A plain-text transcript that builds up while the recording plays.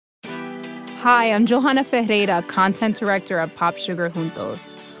Hi, I'm Johanna Ferreira, content director at Pop Sugar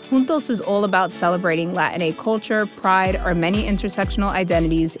Juntos. Juntos is all about celebrating Latinx culture, pride, our many intersectional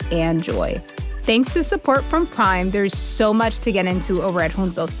identities, and joy. Thanks to support from Prime, there's so much to get into over at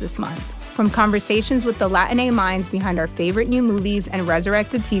Juntos this month. From conversations with the Latinx minds behind our favorite new movies and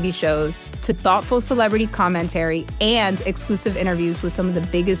resurrected TV shows, to thoughtful celebrity commentary and exclusive interviews with some of the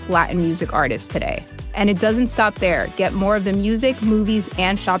biggest Latin music artists today. And it doesn't stop there. Get more of the music, movies,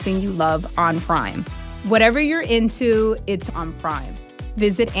 and shopping you love on Prime. Whatever you're into, it's on Prime.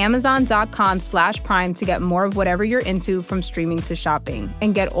 Visit Amazon.com/Prime to get more of whatever you're into, from streaming to shopping.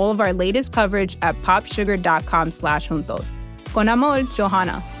 And get all of our latest coverage at popsugar.com/juntos. Con amor,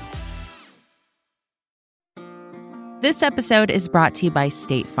 Johanna. This episode is brought to you by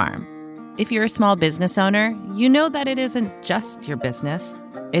State Farm. If you're a small business owner, you know that it isn't just your business,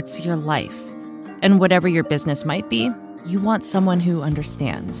 it's your life. And whatever your business might be, you want someone who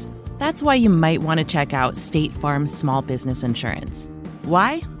understands. That's why you might want to check out State Farm Small Business Insurance.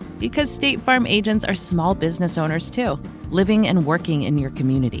 Why? Because State Farm agents are small business owners too, living and working in your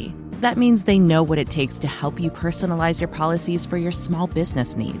community. That means they know what it takes to help you personalize your policies for your small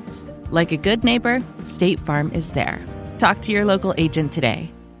business needs. Like a good neighbor, State Farm is there. Talk to your local agent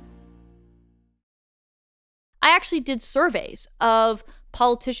today. I actually did surveys of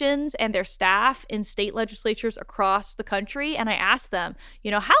politicians and their staff in state legislatures across the country, and I asked them,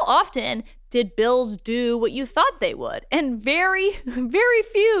 how often did bills do what you thought they would? And very, very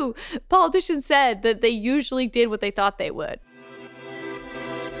few politicians said that they usually did what they thought they would.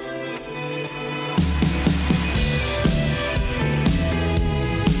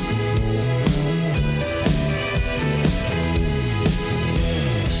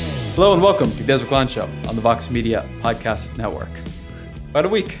 Hello and welcome to the Ezra Klein Show on the Vox Media Podcast Network. About a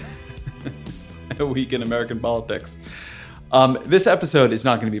week. A week in American politics. This episode is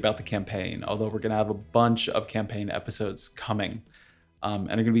not going to be about the campaign, although we're going to have a bunch of campaign episodes coming. And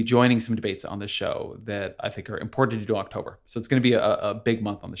I'm going to be joining some debates on this show that I think are important to do in October. So it's going to be a big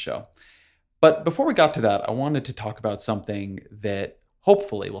month on the show. But before we got to that, I wanted to talk about something that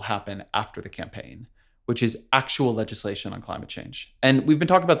hopefully will happen after the campaign, which is actual legislation on climate change. And we've been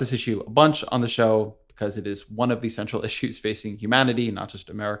talking about this issue a bunch on the show because it is one of the central issues facing humanity, not just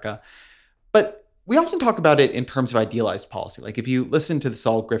America. But we often talk about it in terms of idealized policy. Like if you listen to the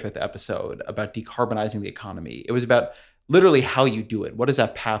Saul Griffith episode about decarbonizing the economy, it was about literally how you do it. What does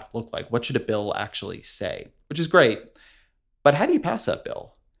that path look like? What should a bill actually say? Which is great. But how do you pass that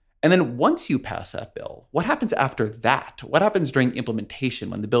bill? And then once you pass that bill, what happens after that? What happens during implementation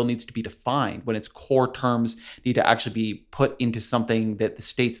when the bill needs to be defined, when its core terms need to actually be put into something that the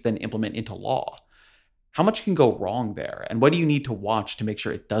states then implement into law? How much can go wrong there? And what do you need to watch to make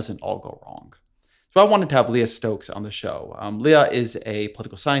sure it doesn't all go wrong? So I wanted to have Leah Stokes on the show. Leah is a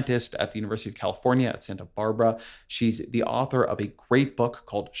political scientist at the University of California at Santa Barbara. She's the author of a great book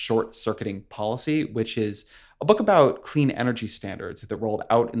called Short Circuiting Policy, which is a book about clean energy standards that rolled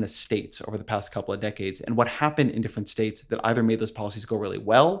out in the states over the past couple of decades and what happened in different states that either made those policies go really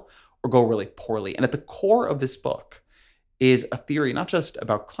well or go really poorly. And at the core of this book is a theory not just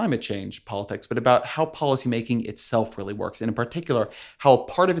about climate change politics, but about how policymaking itself really works. And in particular, how a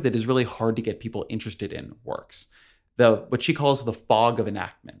part of it that is really hard to get people interested in works. What she calls the fog of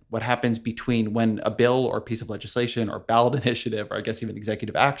enactment, what happens between when a bill or a piece of legislation or ballot initiative, or I guess even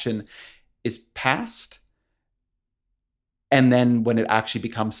executive action, is passed, and then when it actually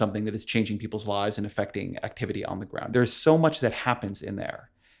becomes something that is changing people's lives and affecting activity on the ground. There's so much that happens in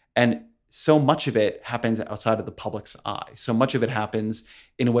there. And so much of it happens outside of the public's eye. So much of it happens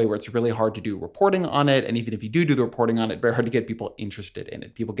in a way where it's really hard to do reporting on it. And even if you do the reporting on it, very hard to get people interested in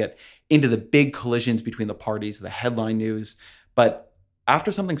it. People get into the big collisions between the parties, the headline news. But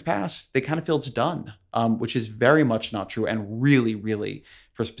after something's passed, they kind of feel it's done, which is very much not true and really, really,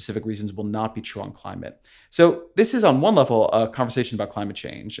 for specific reasons, will not be true on climate. So this is on one level, a conversation about climate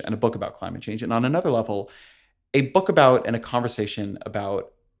change and a book about climate change. And on another level, a book about and a conversation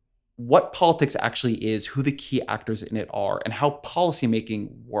about what politics actually is, who the key actors in it are, and how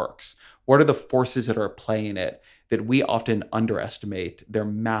policymaking works. What are the forces that are at play in it that we often underestimate their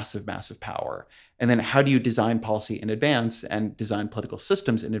massive, massive power? And then how do you design policy in advance and design political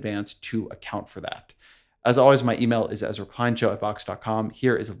systems in advance to account for that? As always, my email is EzraKleinShow@Vox.com.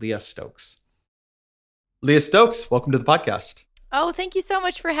 Here is Leah Stokes. Leah Stokes, welcome to the podcast. Oh, thank you so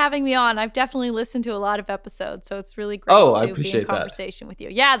much for having me on. I've definitely listened to a lot of episodes, so it's really great to be in conversation with you.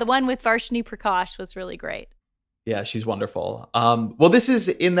 Yeah, the one with Varshini Prakash was really great. Yeah, she's wonderful. Well, this is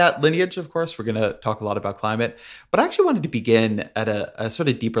in that lineage, of course. We're going to talk a lot about climate. But I actually wanted to begin at a sort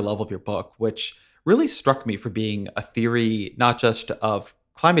of deeper level of your book, which really struck me for being a theory not just of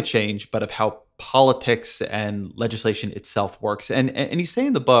climate change, but of how politics and legislation itself works. And you say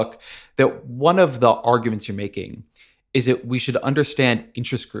in the book that one of the arguments you're making is that we should understand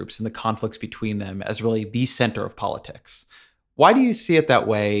interest groups and the conflicts between them as really the center of politics. Why do you see it that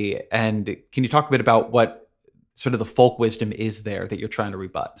way? And can you talk a bit about what sort of the folk wisdom is there that you're trying to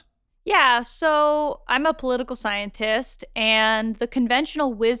rebut? Yeah, so I'm a political scientist, and the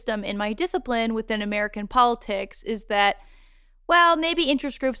conventional wisdom in my discipline within American politics is that, well, maybe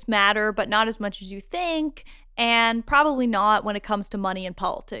interest groups matter, but not as much as you think, and probably not when it comes to money in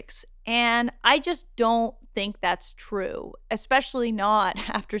politics. And I just don't think that's true, especially not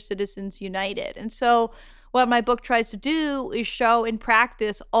after Citizens United. And so what my book tries to do is show in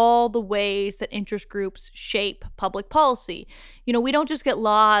practice all the ways that interest groups shape public policy. You know, we don't just get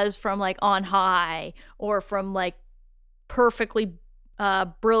laws from like on high or from like perfectly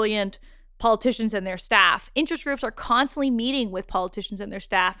brilliant politicians and their staff. Interest groups are constantly meeting with politicians and their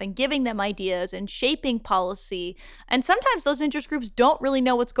staff and giving them ideas and shaping policy. And sometimes those interest groups don't really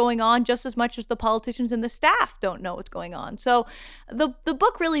know what's going on just as much as the politicians and the staff don't know what's going on. So the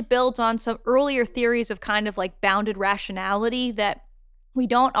book really builds on some earlier theories of kind of like bounded rationality that we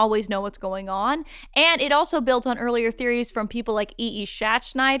don't always know what's going on. And it also built on earlier theories from people like E.E.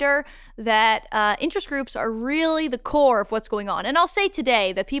 Schatzschneider that interest groups are really the core of what's going on. And I'll say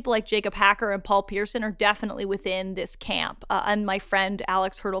today that people like Jacob Hacker and Paul Pierson are definitely within this camp, and my friend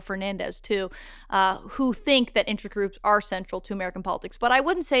Alex Hurdle Fernandez too, who think that interest groups are central to American politics. But I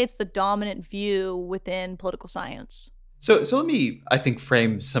wouldn't say it's the dominant view within political science. So let me, I think,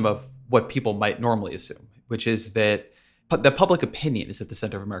 frame some of what people might normally assume, which is that the public opinion is at the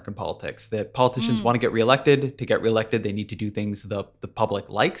center of American politics, that politicians want to get reelected. To get reelected, they need to do things the public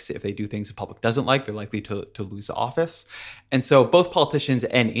likes. If they do things the public doesn't like, they're likely to lose office. And so both politicians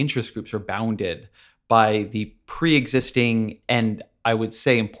and interest groups are bounded by the pre-existing and, I would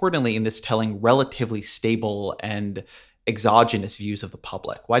say importantly in this telling, relatively stable and exogenous views of the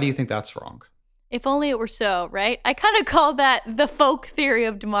public. Why do you think that's wrong? If only it were so, right? I kind of call that the folk theory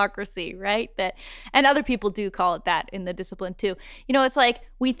of democracy, right? That, and other people do call it that in the discipline too. You know, it's like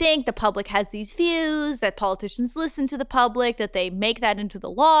we think the public has these views, that politicians listen to the public, that they make that into the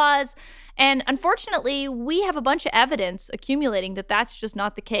laws. And unfortunately, we have a bunch of evidence accumulating that that's just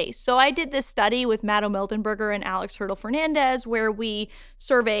not the case. So I did this study with Matto Mildenberger and Alex Hurdle Fernandez, where we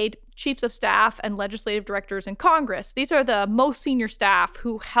surveyed chiefs of staff and legislative directors in Congress. These are the most senior staff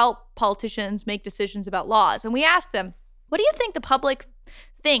who help politicians make decisions about laws. And we asked them, what do you think the public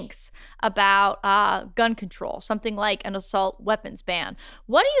thinks about gun control, something like an assault weapons ban?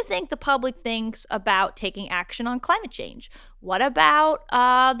 What do you think the public thinks about taking action on climate change? What about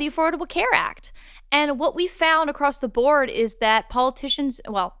the Affordable Care Act? And what we found across the board is that politicians,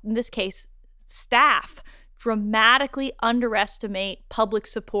 well, in this case, staff, dramatically underestimate public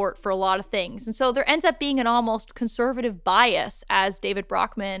support for a lot of things. And so there ends up being an almost conservative bias, as David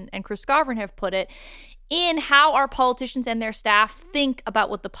Brockman and Chris Skovron have put it, in how our politicians and their staff think about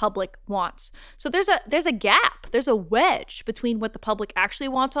what the public wants. So there's a gap, there's a wedge between what the public actually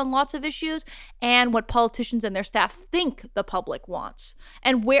wants on lots of issues and what politicians and their staff think the public wants.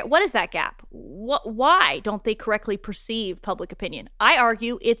 And what is that gap? Why don't they correctly perceive public opinion? I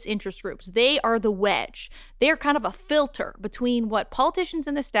argue it's interest groups. They are the wedge. They are kind of a filter between what politicians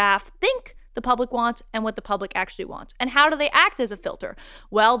and the staff think the public wants and what the public actually wants. And how do they act as a filter?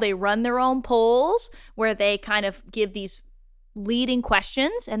 Well, they run their own polls where they kind of give these leading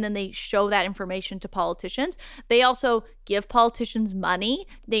questions and then they show that information to politicians. They also give politicians money.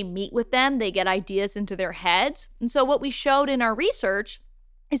 They meet with them. They get ideas into their heads. And so what we showed in our research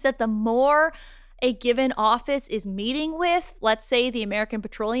is that the more a given office is meeting with, let's say, the American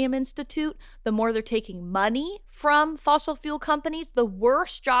Petroleum Institute, the more they're taking money from fossil fuel companies, the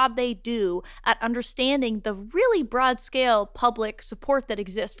worse job they do at understanding the really broad-scale public support that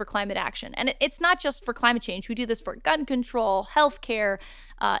exists for climate action. And it's not just for climate change. We do this for gun control, healthcare,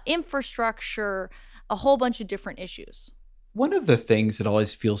 infrastructure, a whole bunch of different issues. One of the things that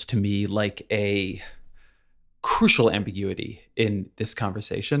always feels to me like a crucial ambiguity in this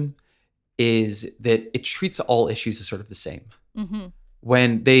conversation is that it treats all issues as sort of the same. Mm-hmm.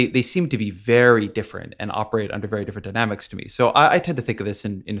 When they seem to be very different and operate under very different dynamics to me. So I tend to think of this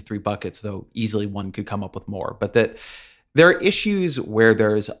in 3 buckets, though easily one could come up with more. But that there are issues where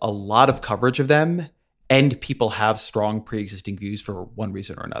there's a lot of coverage of them and people have strong pre-existing views for one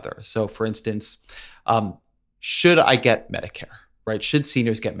reason or another. So for instance, should I get Medicare? Right? Should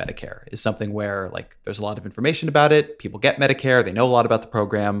seniors get Medicare is something where like there's a lot of information about it. People get Medicare. They know a lot about the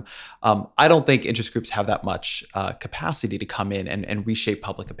program. I don't think interest groups have that much capacity to come in and reshape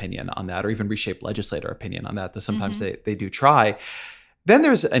public opinion on that or even reshape legislator opinion on that, though sometimes they do try. Then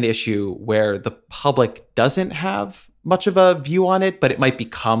there's an issue where the public doesn't have much of a view on it, but it might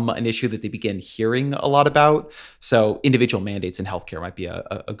become an issue that they begin hearing a lot about. So individual mandates in healthcare might be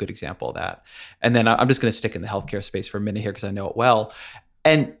a good example of that. And then I'm just going to stick in the healthcare space for a minute here because I know it well.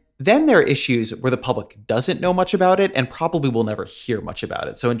 And then there are issues where the public doesn't know much about it and probably will never hear much about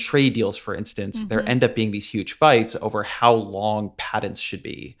it. So in trade deals, for instance, there end up being these huge fights over how long patents should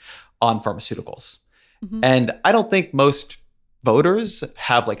be on pharmaceuticals. And I don't think most voters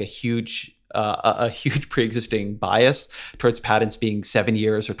have like a huge pre-existing bias towards patents being 7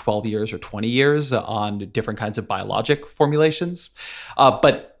 years or 12 years or 20 years on different kinds of biologic formulations.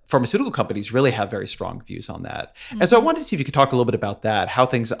 But pharmaceutical companies really have very strong views on that. And so I wanted to see if you could talk a little bit about that, how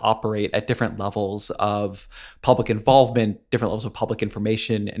things operate at different levels of public involvement, different levels of public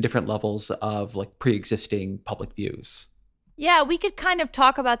information, and different levels of like pre-existing public views. Yeah, we could kind of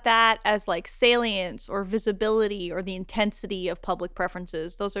talk about that as like salience or visibility or the intensity of public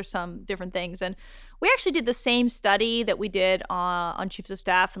preferences. Those are some different things. And we actually did the same study that we did on chiefs of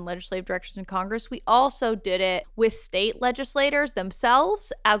staff and legislative directors in Congress. We also did it with state legislators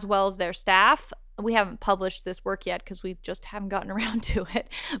themselves as well as their staff. We haven't published this work yet because we just haven't gotten around to it.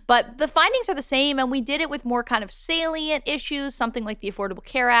 But the findings are the same, and we did it with more kind of salient issues, something like the Affordable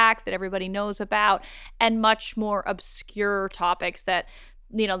Care Act that everybody knows about, and much more obscure topics that,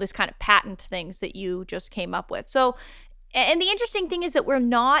 you know, this kind of patent things that you just came up with. So, and the interesting thing is that we're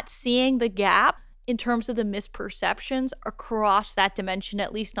not seeing the gap in terms of the misperceptions across that dimension,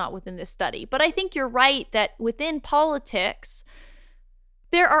 at least not within this study. But I think you're right that within politics,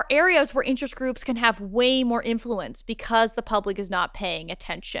 there are areas where interest groups can have way more influence because the public is not paying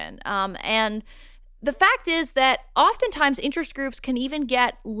attention. And the fact is that oftentimes interest groups can even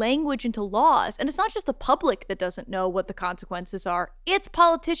get language into laws. And it's not just the public that doesn't know what the consequences are, it's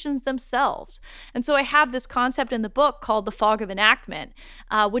politicians themselves. And so I have this concept in the book called the fog of enactment,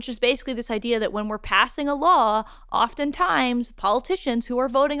 which is basically this idea that when we're passing a law, oftentimes politicians who are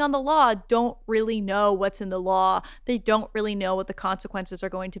voting on the law don't really know what's in the law. They don't really know what the consequences are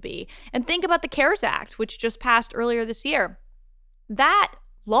going to be. And think about the CARES Act, which just passed earlier this year. That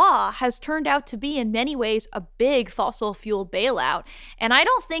law has turned out to be in many ways a big fossil fuel bailout. And I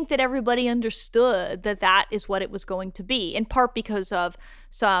don't think that everybody understood that that is what it was going to be, in part because of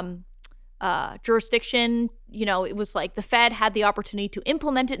some jurisdiction. You know, it was like the Fed had the opportunity to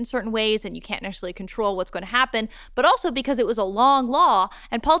implement it in certain ways and you can't necessarily control what's going to happen, but also because it was a long law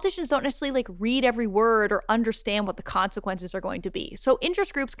and politicians don't necessarily like read every word or understand what the consequences are going to be. So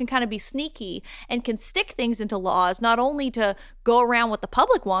interest groups can kind of be sneaky and can stick things into laws, not only to go around what the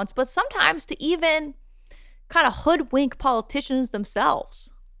public wants, but sometimes to even kind of hoodwink politicians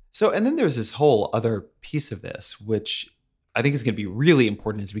themselves. So, and then there's this whole other piece of this, which I think is going to be really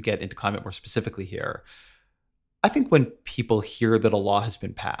important as we get into climate more specifically here. I think when people hear that a law has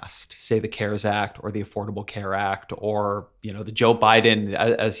been passed, say the CARES Act or the Affordable Care Act, or, you know, the Joe Biden,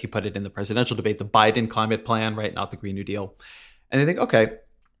 as he put it in the presidential debate, the Biden climate plan, right? Not the Green New Deal. And they think, okay,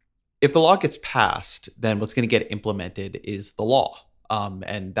 if the law gets passed, then what's going to get implemented is the law.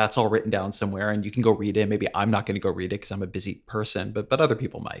 And that's all written down somewhere and you can go read it. Maybe I'm not going to go read it because I'm a busy person, but other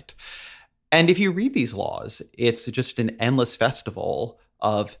people might. And if you read these laws, it's just an endless festival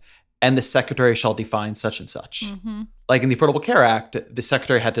of, and the secretary shall define such and such. Mm-hmm. Like in the Affordable Care Act, the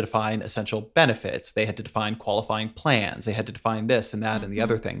secretary had to define essential benefits. They had to define qualifying plans. They had to define this and that mm-hmm. and the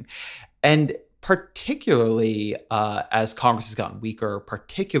other thing. And particularly as Congress has gotten weaker,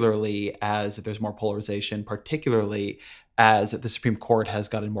 particularly as there's more polarization, particularly as the Supreme Court has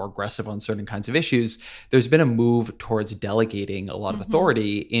gotten more aggressive on certain kinds of issues, there's been a move towards delegating a lot of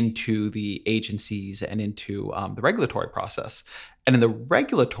authority into the agencies and into the regulatory process. And in the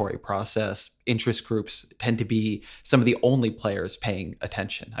regulatory process, interest groups tend to be some of the only players paying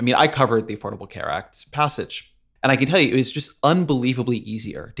attention. I mean, I covered the Affordable Care Act's passage. And I can tell you, it was just unbelievably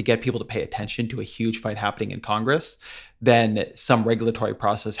easier to get people to pay attention to a huge fight happening in Congress than some regulatory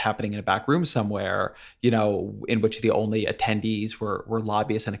process happening in a back room somewhere, you know, in which the only attendees were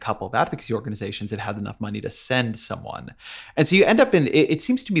lobbyists and a couple of advocacy organizations that had enough money to send someone. And so you end up in, it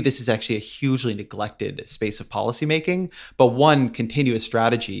seems to me this is actually a hugely neglected space of policymaking, but one continuous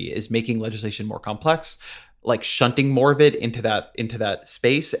strategy is making legislation more complex, like shunting more of it into that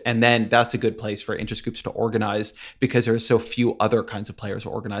space. And then that's a good place for interest groups to organize because there are so few other kinds of players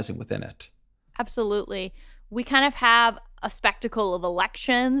organizing within it. Absolutely. We kind of have a spectacle of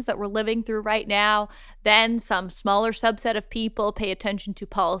elections that we're living through right now. Then some smaller subset of people pay attention to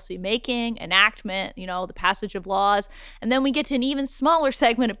policy making, enactment, you know, the passage of laws. And then we get to an even smaller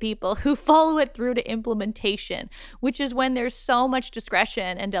segment of people who follow it through to implementation, which is when there's so much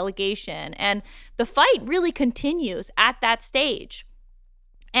discretion and delegation. And the fight really continues at that stage.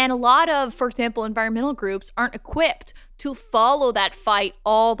 And a lot of, for example, environmental groups aren't equipped to follow that fight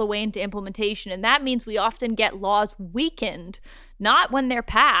all the way into implementation. And that means we often get laws weakened, not when they're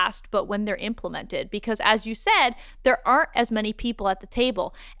passed, but when they're implemented. Because as you said, there aren't as many people at the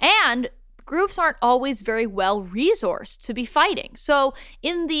table. And groups aren't always very well resourced to be fighting. So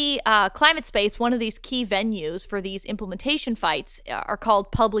in the climate space, one of these key venues for these implementation fights are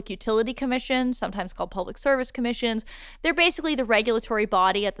called public utility commissions, sometimes called public service commissions. They're basically the regulatory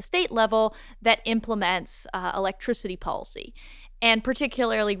body at the state level that implements electricity policy and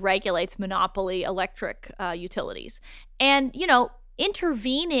particularly regulates monopoly electric utilities. And,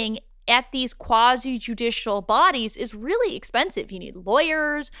 intervening at these quasi-judicial bodies is really expensive. You need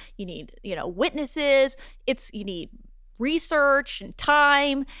lawyers, you need, witnesses, you need research and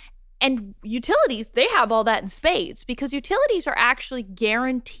time. And utilities, they have all that in spades because utilities are actually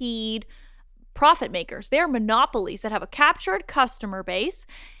guaranteed profit makers. They're monopolies that have a captured customer base,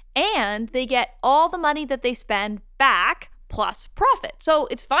 and they get all the money that they spend back plus profit. So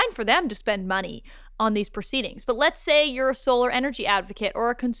it's fine for them to spend money on these proceedings. But let's say you're a solar energy advocate or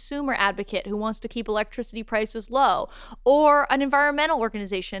a consumer advocate who wants to keep electricity prices low, or an environmental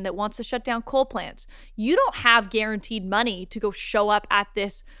organization that wants to shut down coal plants. You don't have guaranteed money to go show up at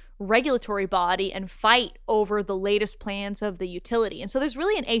this regulatory body and fight over the latest plans of the utility. And so there's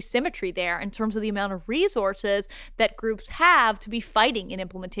really an asymmetry there in terms of the amount of resources that groups have to be fighting in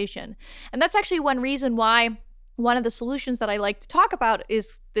implementation. And that's actually one reason why one of the solutions that I like to talk about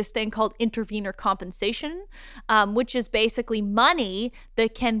is this thing called intervener compensation, which is basically money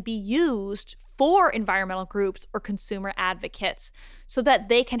that can be used for environmental groups or consumer advocates so that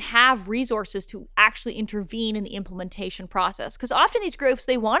they can have resources to actually intervene in the implementation process. Because often these groups,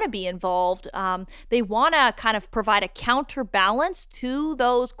 they want to be involved. They want to kind of provide a counterbalance to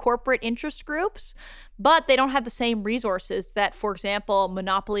those corporate interest groups, but they don't have the same resources that, for example,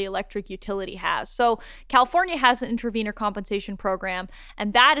 Monopoly Electric Utility has. So California has an intervener compensation program,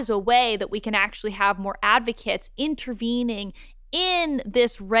 and that is a way that we can actually have more advocates intervening in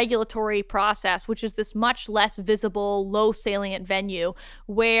this regulatory process, which is this much less visible, low salient venue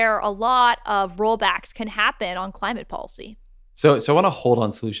where a lot of rollbacks can happen on climate policy. So I want to hold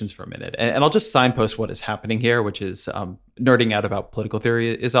on solutions for a minute, and I'll just signpost what is happening here, which is nerding out about political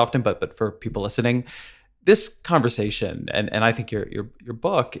theory is often, but for people listening, this conversation, and I think your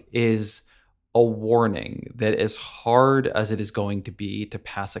book is a warning that as hard as it is going to be to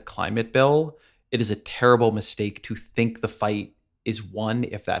pass a climate bill, it is a terrible mistake to think the fight is won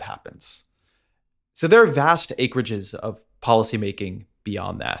if that happens. So there are vast acreages of policymaking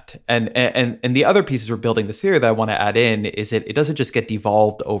beyond that. And the other pieces we're building this theory that I want to add in is it doesn't just get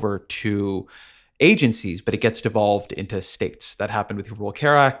devolved over to agencies, but it gets devolved into states. That happened with the Rural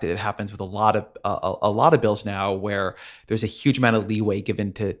Care Act. It happens with a lot of bills now where there's a huge amount of leeway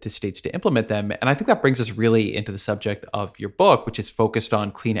given to states to implement them. And I think that brings us really into the subject of your book, which is focused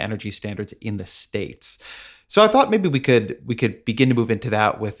on clean energy standards in the states. So I thought maybe we could begin to move into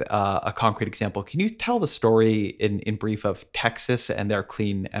that with a concrete example. Can you tell the story in brief of Texas and their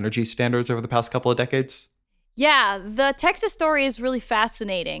clean energy standards over the past couple of decades? Yeah, the Texas story is really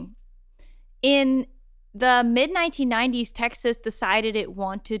fascinating. In the mid-1990s, Texas decided it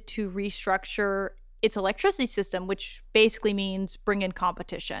wanted to restructure its electricity system, which basically means bring in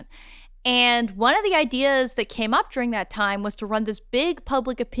competition. And one of the ideas that came up during that time was to run this big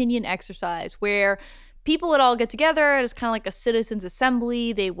public opinion exercise where people would all get together. It was kind of like a citizens'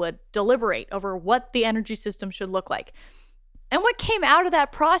 assembly. They would deliberate over what the energy system should look like. And what came out of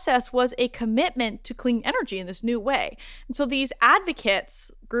that process was a commitment to clean energy in this new way. And so these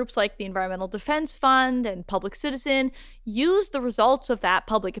advocates, groups like the Environmental Defense Fund and Public Citizen, used the results of that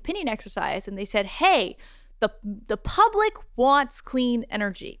public opinion exercise, and they said, hey, the public wants clean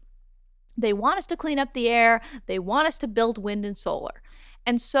energy. They want us to clean up the air. They want us to build wind and solar.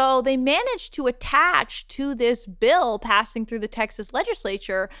 And so they managed to attach to this bill passing through the Texas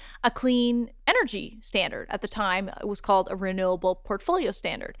legislature a clean energy standard. At the time, it was called a renewable portfolio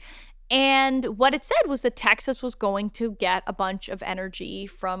standard. And what it said was that Texas was going to get a bunch of energy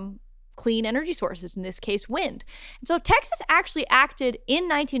from clean energy sources, in this case, wind. And so Texas actually acted in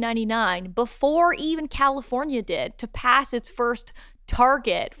 1999 before even California did to pass its first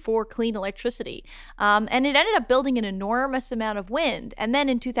target for clean electricity. And it ended up building an enormous amount of wind. And then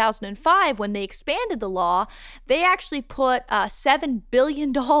in 2005, when they expanded the law, they actually put $7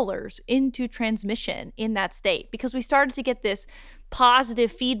 billion into transmission in that state because we started to get this positive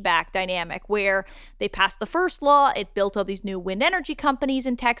feedback dynamic where they passed the first law, it built all these new wind energy companies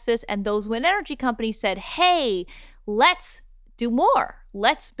in Texas, and those wind energy companies said, hey, let's do more.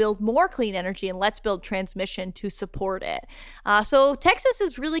 Let's build more clean energy and let's build transmission to support it. So Texas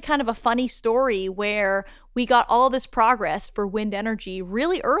is really kind of a funny story where we got all this progress for wind energy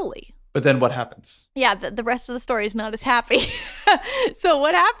really early. But then what happens? Yeah, the rest of the story is not as happy. So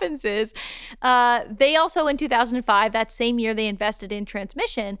what happens is they also, in 2005, that same year they invested in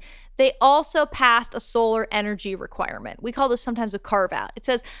transmission, they also passed a solar energy requirement. We call this sometimes a carve-out. It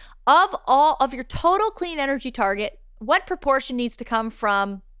says, of all of your total clean energy target, what proportion needs to come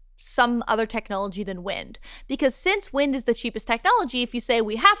from some other technology than wind? Because since wind is the cheapest technology, if you say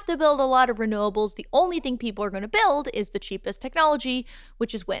we have to build a lot of renewables, the only thing people are going to build is the cheapest technology,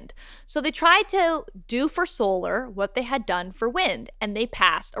 which is wind. So they tried to do for solar what they had done for wind, and they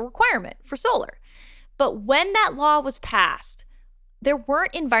passed a requirement for solar. But when that law was passed, there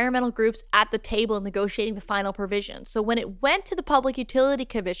weren't environmental groups at the table negotiating the final provisions. So when it went to the Public Utility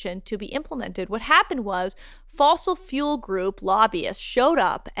Commission to be implemented, what happened was fossil fuel group lobbyists showed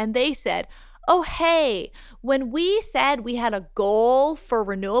up and they said, oh, hey, when we said we had a goal for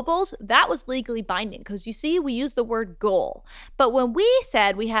renewables, that was legally binding because you see, we use the word goal. But when we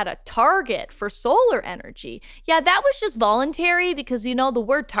said we had a target for solar energy, yeah, that was just voluntary because, you know, the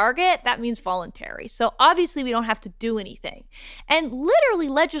word target, that means voluntary. So obviously we don't have to do anything. And literally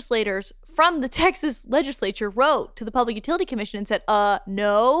legislators from the Texas legislature wrote to the Public Utility Commission and said,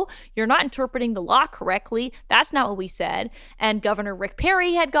 no, you're not interpreting the law correctly. That's not what we said. And Governor Rick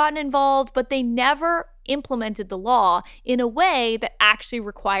Perry had gotten involved, but they never implemented the law in a way that actually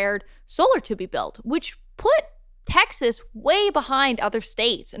required solar to be built, which put Texas way behind other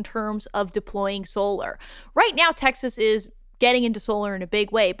states in terms of deploying solar. Right now, Texas is getting into solar in a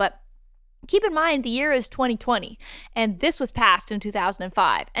big way, but keep in mind, the year is 2020, and this was passed in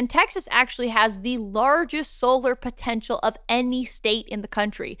 2005. And Texas actually has the largest solar potential of any state in the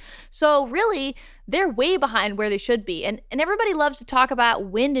country. So really, they're way behind where they should be. And everybody loves to talk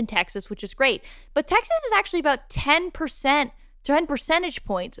about wind in Texas, which is great. But Texas is actually about 10 percentage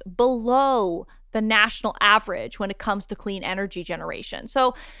points below the national average when it comes to clean energy generation.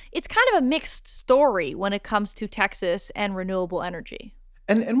 So it's kind of a mixed story when it comes to Texas and renewable energy.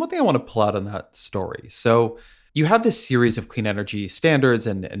 And one thing I want to pull out on that story. So you have this series of clean energy standards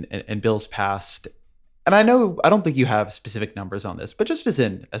and bills passed. And I don't think you have specific numbers on this, but just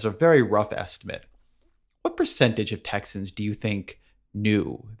as a very rough estimate, what percentage of Texans do you think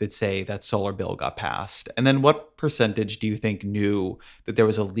knew that, say, that solar bill got passed? And then what percentage do you think knew that there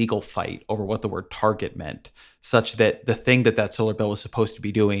was a legal fight over what the word target meant, such that the thing that solar bill was supposed to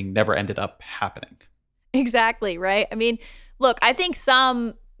be doing never ended up happening? Exactly, right? I mean, look, I think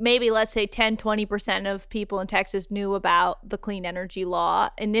some, maybe let's say 10, 20% of people in Texas knew about the clean energy law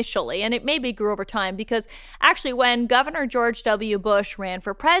initially, and it maybe grew over time because actually when Governor George W. Bush ran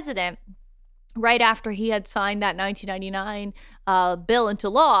for president, right after he had signed that 1999 bill into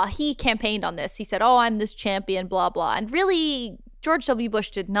law, he campaigned on this. He said, oh, I'm this champion, blah, blah. And really, George W.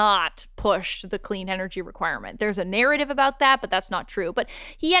 Bush did not push the clean energy requirement. There's a narrative about that, but that's not true. But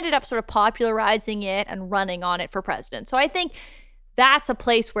he ended up sort of popularizing it and running on it for president. So I think that's a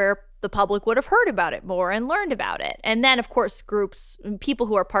place where the public would have heard about it more and learned about it. And then, of course, people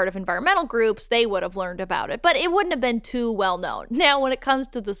who are part of environmental groups, they would have learned about it. But it wouldn't have been too well known. Now, when it comes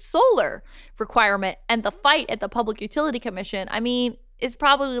to the solar requirement and the fight at the Public Utility Commission, I mean, it's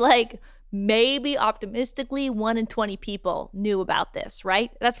probably like maybe optimistically 1 in 20 people knew about this,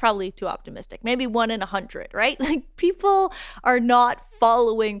 right? That's probably too optimistic. Maybe 1 in 100, right? Like people are not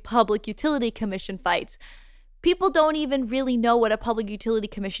following Public Utility Commission fights. People don't even really know what a Public Utility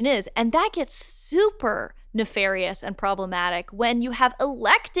Commission is. And that gets super nefarious and problematic when you have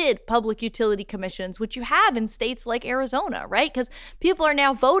elected public utility commissions, which you have in states like Arizona, right? Because people are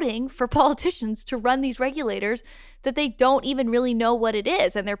now voting for politicians to run these regulators that they don't even really know what it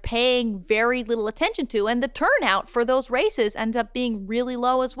is, and they're paying very little attention to, and the turnout for those races ends up being really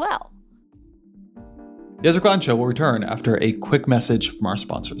low as well. The Ezra Klein Show will return after a quick message from our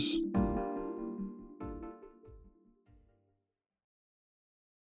sponsors.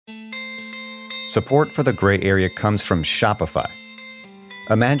 Support for The Gray Area comes from Shopify.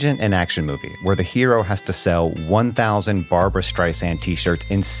 Imagine an action movie where the hero has to sell 1,000 Barbra Streisand t-shirts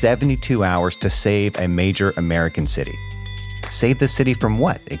in 72 hours to save a major American city. Save the city from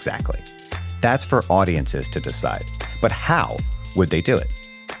what, exactly? That's for audiences to decide. But how would they do it?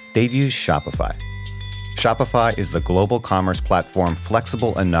 They'd use Shopify. Shopify is the global commerce platform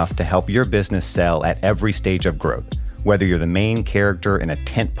flexible enough to help your business sell at every stage of growth. Whether you're the main character in a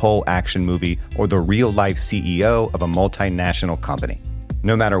tentpole action movie or the real-life CEO of a multinational company.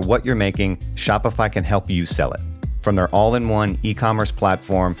 No matter what you're making, Shopify can help you sell it. From their all-in-one e-commerce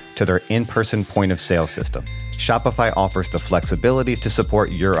platform to their in-person point-of-sale system, Shopify offers the flexibility to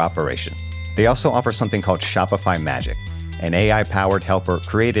support your operation. They also offer something called Shopify Magic, an AI-powered helper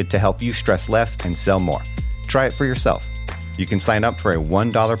created to help you stress less and sell more. Try it for yourself. You can sign up for a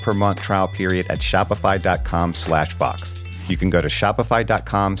 $1 per month trial period at shopify.com/Vox. You can go to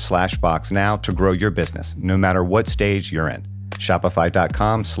shopify.com/Vox now to grow your business, no matter what stage you're in.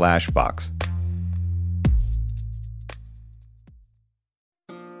 Shopify.com/Vox.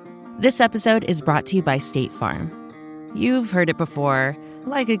 This episode is brought to you by State Farm. You've heard it before.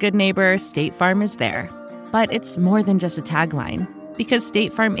 Like a good neighbor, State Farm is there. But it's more than just a tagline, because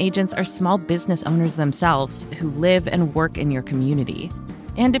State Farm agents are small business owners themselves who live and work in your community.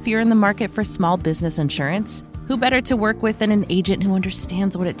 And if you're in the market for small business insurance, who better to work with than an agent who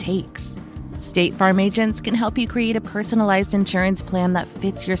understands what it takes? State Farm agents can help you create a personalized insurance plan that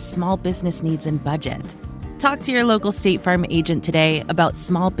fits your small business needs and budget. Talk to your local State Farm agent today about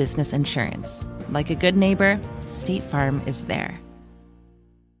small business insurance. Like a good neighbor, State Farm is there.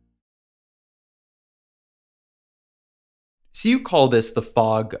 So you call this the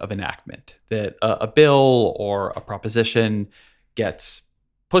fog of enactment, that a bill or a proposition gets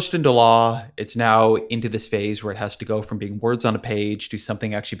pushed into law. It's now into this phase where it has to go from being words on a page to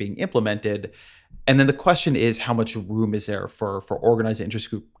something actually being implemented. And then the question is, how much room is there for organized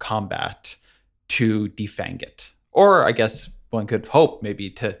interest group combat to defang it? Or I guess one could hope maybe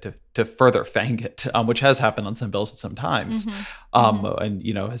to further fang it, which has happened on some bills at some times. And,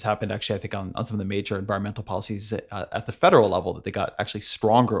 has happened actually, I think, on some of the major environmental policies at the federal level, that they got actually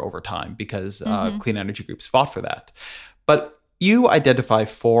stronger over time because clean energy groups fought for that. But you identify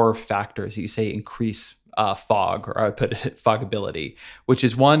 4 factors that you say increase fog, or I would put it foggability, which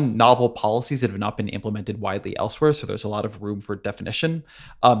is one, novel policies that have not been implemented widely elsewhere. So there's a lot of room for definition.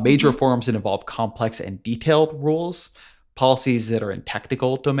 Major reforms that involve complex and detailed rules, policies that are in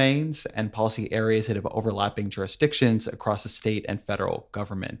technical domains, and policy areas that have overlapping jurisdictions across the state and federal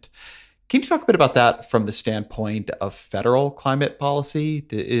government. Can you talk a bit about that from the standpoint of federal climate policy?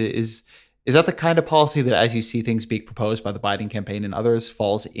 Is that the kind of policy that, as you see things being proposed by the Biden campaign and others,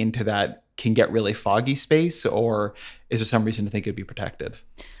 falls into that can get really foggy space, or is there some reason to think it'd be protected?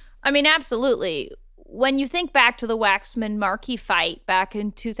 I mean, absolutely. When you think back to the Waxman-Markey fight back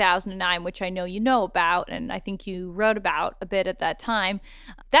in 2009, which I know you know about, and I think you wrote about a bit at that time,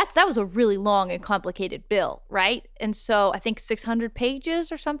 that was a really long and complicated bill, right? And so I think 600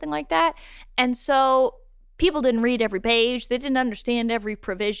 pages or something like that. And so people didn't read every page. They didn't understand every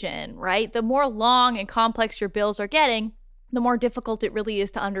provision, right? The more long and complex your bills are getting, the more difficult it really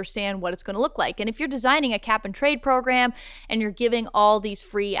is to understand what it's going to look like. And if you're designing a cap and trade program and you're giving all these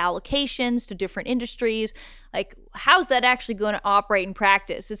free allocations to different industries, like, how's that actually going to operate in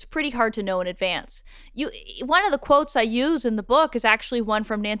practice? It's pretty hard to know in advance. One of the quotes I use in the book is actually one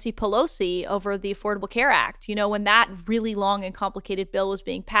from Nancy Pelosi over the Affordable Care Act. When that really long and complicated bill was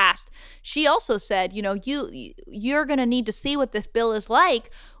being passed, she also said, you're going to need to see what this bill is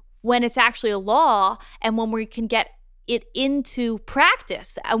like when it's actually a law, and when we can get it into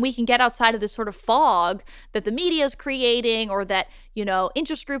practice and we can get outside of this sort of fog that the media is creating, or that,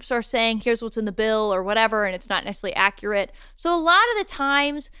 interest groups are saying, here's what's in the bill or whatever, and it's not necessarily accurate. So a lot of the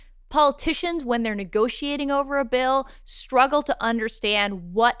times, politicians, when they're negotiating over a bill, struggle to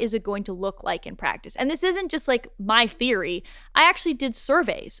understand what is it going to look like in practice. And this isn't just like my theory. I actually did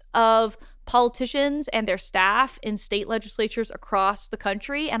surveys of politicians and their staff in state legislatures across the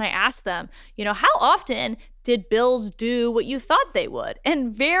country, and I asked them, how often did bills do what you thought they would?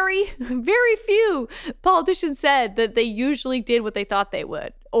 And very, very few politicians said that they usually did what they thought they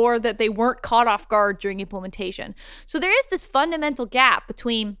would, or that they weren't caught off guard during implementation. So there is this fundamental gap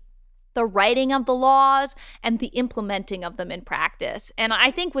between the writing of the laws and the implementing of them in practice. And I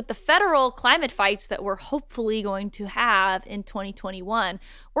think with the federal climate fights that we're hopefully going to have in 2021,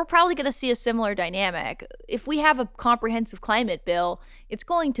 we're probably going to see a similar dynamic. If we have a comprehensive climate bill, it's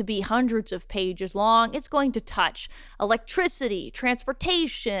going to be hundreds of pages long. It's going to touch electricity,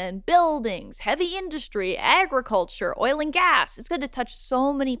 transportation, buildings, heavy industry, agriculture, oil and gas. It's going to touch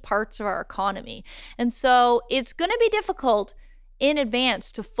so many parts of our economy. And so it's going to be difficult in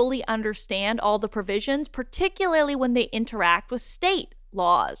advance to fully understand all the provisions, particularly when they interact with state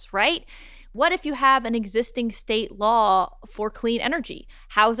laws, right? What if you have an existing state law for clean energy?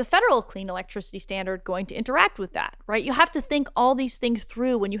 How is a federal clean electricity standard going to interact with that, right? You have to think all these things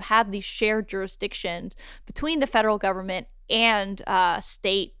through when you have these shared jurisdictions between the federal government and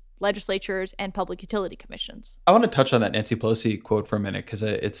state legislatures and public utility commissions. I want to touch on that Nancy Pelosi quote for a minute, because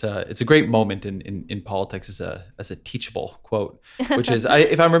it's a great moment in politics as a teachable quote, which is,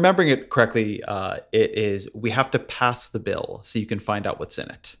 if I'm remembering it correctly, it is, we have to pass the bill so you can find out what's in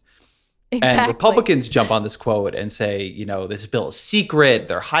it. Exactly. And Republicans jump on this quote and say, this bill is secret.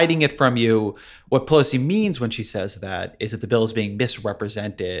 They're hiding it from you. What Pelosi means when she says that is that the bill is being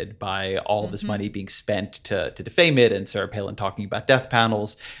misrepresented by all of this money being spent to defame it, and Sarah Palin talking about death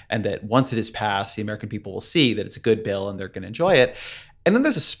panels, and that once it is passed, the American people will see that it's a good bill and they're going to enjoy it. And then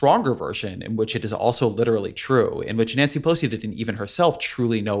there's a stronger version in which it is also literally true, in which Nancy Pelosi didn't even herself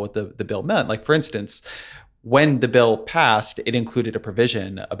truly know what the bill meant. Like, for instance, when the bill passed, it included a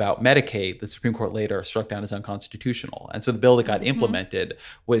provision about Medicaid the Supreme Court later struck down as unconstitutional. And so the bill that got implemented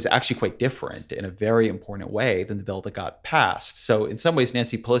was actually quite different in a very important way than the bill that got passed. So in some ways,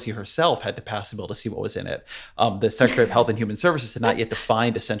 Nancy Pelosi herself had to pass the bill to see what was in it. The Secretary of Health and Human Services had not yet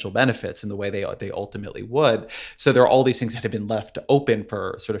defined essential benefits in the way they ultimately would. So there are all these things that have been left open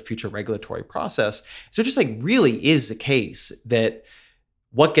for sort of future regulatory process. So it just really is the case that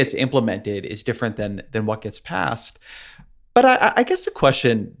what gets implemented is different than what gets passed. But I guess the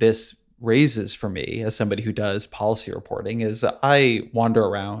question this raises for me as somebody who does policy reporting is I wander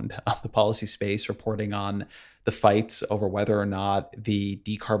around the policy space reporting on the fights over whether or not the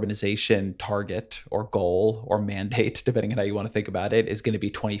decarbonization target or goal or mandate, depending on how you want to think about it, is going to be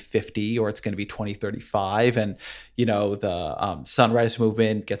 2050 or it's going to be 2035. And, the Sunrise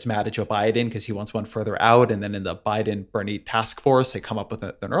Movement gets mad at Joe Biden because he wants one further out. And then in the Biden-Bernie task force, they come up with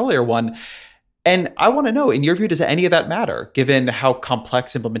an earlier one. And I want to know, in your view, does any of that matter, given how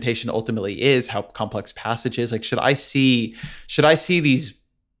complex implementation ultimately is, how complex passage is? Like, should I see these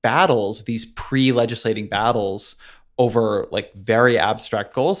battles, these pre-legislating battles over very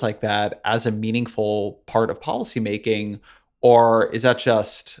abstract goals like that as a meaningful part of policymaking, or is that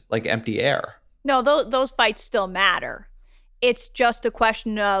just empty air? No, those fights still matter. It's just a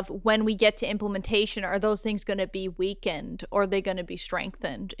question of when we get to implementation, are those things going to be weakened or are they going to be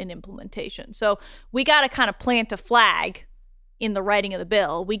strengthened in implementation? So we got to kind of plant a flag in the writing of the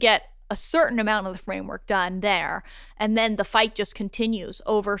bill. We get a certain amount of the framework done there, and then the fight just continues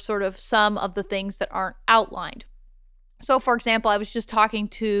over sort of some of the things that aren't outlined. So, for example, I was just talking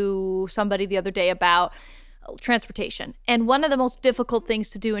to somebody the other day about transportation. And one of the most difficult things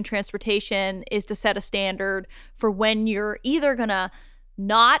to do in transportation is to set a standard for when you're either going to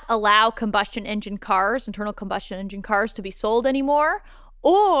not allow internal combustion engine cars to be sold anymore,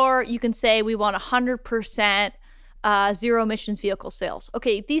 or you can say we want 100% zero emissions vehicle sales.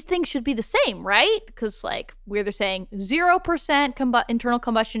 Okay, these things should be the same, right? Because we're either saying 0% internal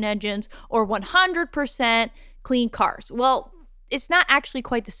combustion engines or 100% clean cars. Well, it's not actually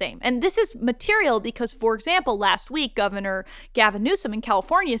quite the same. And this is material because, for example, last week, Governor Gavin Newsom in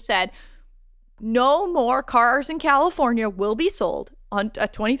California said no more cars in California will be sold on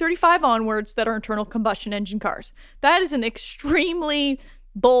 2035 onwards that are internal combustion engine cars. That is an extremely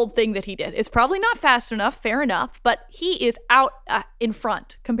bold thing that he did. It's probably not fast enough, fair enough, but he is out in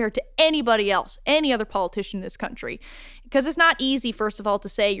front compared to anybody else, any other politician in this country. Because it's not easy, first of all, to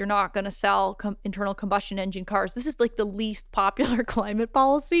say you're not going to sell internal combustion engine cars. This is the least popular climate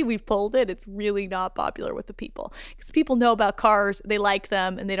policy. We've pulled it. It's really not popular with the people. Because people know about cars, they like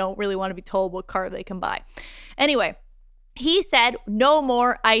them, and they don't really want to be told what car they can buy. Anyway, he said no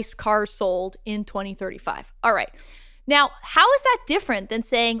more ICE cars sold in 2035. All right. Now, how is that different than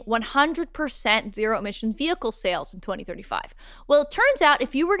saying 100% zero emission vehicle sales in 2035? Well, it turns out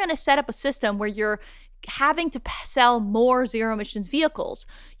if you were going to set up a system where you're having to sell more zero emissions vehicles,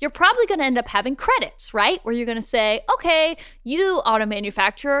 you're probably going to end up having credits, right? Where you're going to say, okay, you auto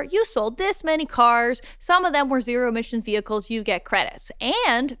manufacturer, you sold this many cars, some of them were zero emission vehicles, you get credits.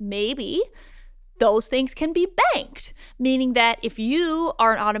 And maybe those things can be banked, meaning that if you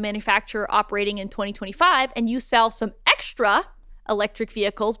are an auto manufacturer operating in 2025 and you sell some extra electric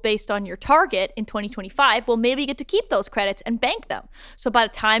vehicles based on your target in 2025, well, maybe you get to keep those credits and bank them. So by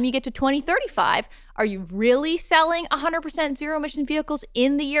the time you get to 2035, are you really selling 100% zero emission vehicles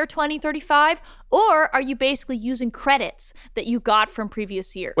in the year 2035? Or are you basically using credits that you got from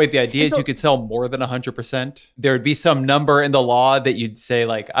previous years? Wait, the idea is you could sell more than 100%? There would be some number in the law that you'd say,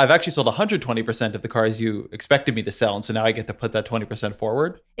 I've actually sold 120% of the cars you expected me to sell, and so now I get to put that 20%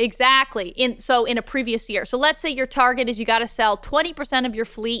 forward? Exactly. In a previous year. So let's say your target is you got to sell 20% of your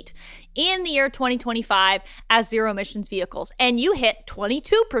fleet in the year 2025 as zero emissions vehicles, and you hit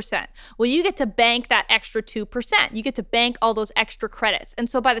 22%. Well, you get to bank that extra 2%. You get to bank all those extra credits. And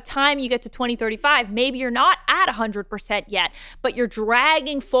so by the time you get to 2035, maybe you're not at 100% yet, but you're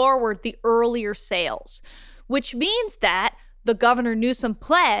dragging forward the earlier sales, which means that the Governor Newsom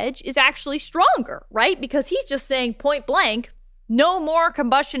pledge is actually stronger, right? Because he's just saying point blank, No more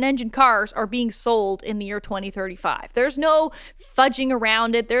combustion engine cars are being sold in the year 2035. There's no fudging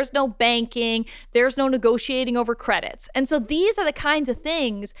around it. There's no banking. There's no negotiating over credits. And so these are the kinds of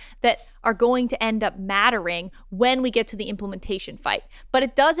things that are going to end up mattering when we get to the implementation fight. But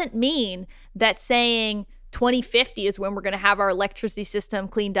it doesn't mean that saying 2050 is when we're going to have our electricity system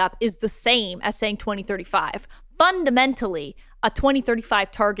cleaned up is the same as saying 2035. Fundamentally, a 2035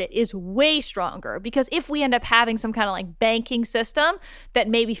 target is way stronger, because if we end up having some kind of like banking system that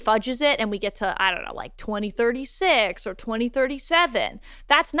maybe fudges it and we get to, I don't know, like 2036 or 2037,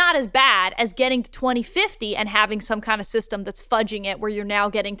 that's not as bad as getting to 2050 and having some kind of system that's fudging it where you're now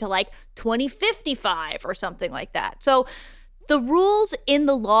getting to like 2055 or something like that. So the rules in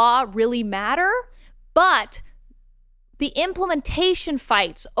the law really matter, but the implementation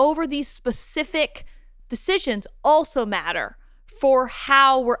fights over these specific decisions also matter for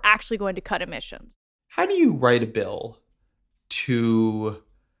how we're actually going to cut emissions. How do you write a bill to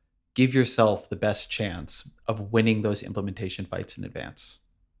give yourself the best chance of winning those implementation fights in advance?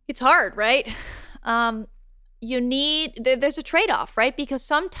 It's hard, right? There's a trade-off, right? Because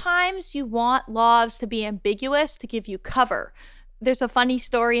sometimes you want laws to be ambiguous to give you cover. There's a funny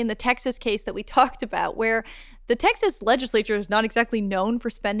story in the Texas case that we talked about where the Texas legislature is not exactly known for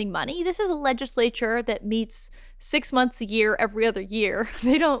spending money. This is a legislature that meets 6 months a year, every other year.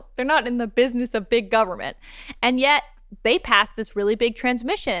 They're not in the business of big government. And yet they passed this really big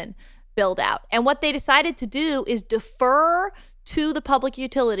transmission build out. And what they decided to do is defer to the Public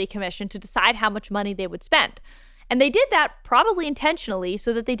Utility Commission to decide how much money they would spend. And they did that probably intentionally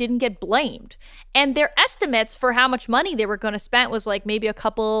so that they didn't get blamed. And their estimates for how much money they were going to spend was like maybe a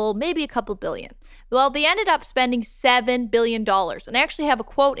couple billion. Well, they ended up spending $7 billion. And I actually have a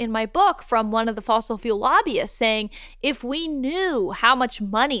quote in my book from one of the fossil fuel lobbyists saying, if we knew how much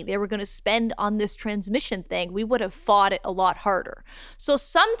money they were going to spend on this transmission thing, we would have fought it a lot harder. So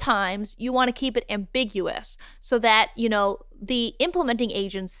sometimes you want to keep it ambiguous so that, the implementing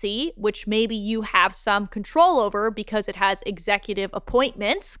agency, which maybe you have some control over because it has executive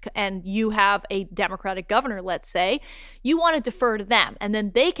appointments and you have a Democratic governor, let's say, you want to defer to them. And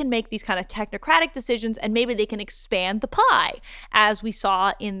then they can make these kind of technocratic decisions and maybe they can expand the pie, as we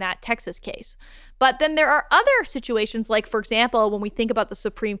saw in that Texas case. But then there are other situations, like, for example, when we think about the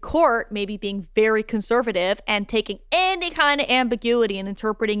Supreme Court maybe being very conservative and taking any kind of ambiguity and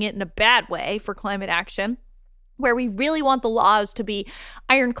interpreting it in a bad way for climate action, where we really want the laws to be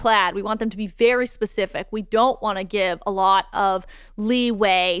ironclad. We want them to be very specific. We don't want to give a lot of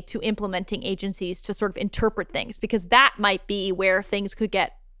leeway to implementing agencies to sort of interpret things, because that might be where things could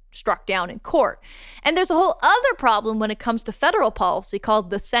get struck down in court. And there's a whole other problem when it comes to federal policy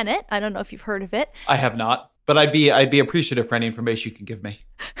called the Senate. I don't know if you've heard of it. I have not, but I'd be appreciative for any information you can give me.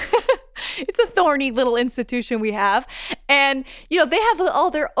 It's a thorny little institution we have. And, they have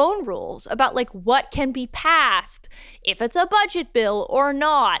all their own rules about like what can be passed, if it's a budget bill or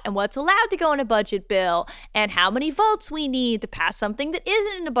not, and what's allowed to go in a budget bill, and how many votes we need to pass something that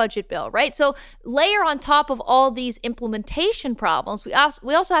isn't in a budget bill, right? So layer on top of all these implementation problems, we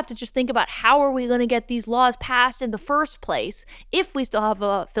also have to just think about how are we going to get these laws passed in the first place if we still have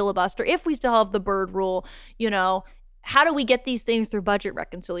a filibuster, if we still have the Byrd rule, how do we get these things through budget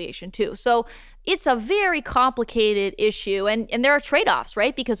reconciliation too? So it's a very complicated issue. And there are trade-offs,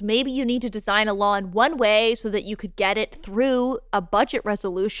 right? Because maybe you need to design a law in one way so that you could get it through a budget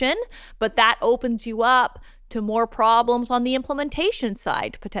resolution, but that opens you up to more problems on the implementation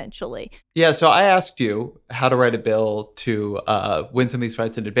side, potentially. Yeah, so I asked you how to write a bill to win some of these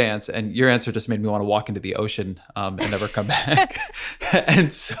fights in advance, and your answer just made me want to walk into the ocean and never come back.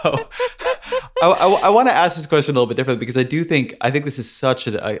 And so I want to ask this question a little bit differently, because I think this is such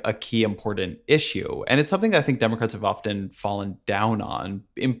a key important issue. And it's something that I think Democrats have often fallen down on,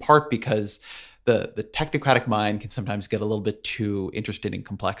 in part because the technocratic mind can sometimes get a little bit too interested in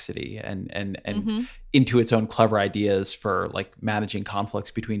complexity and mm-hmm. into its own clever ideas for like managing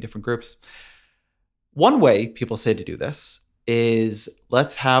conflicts between different groups. One way people say to do this is,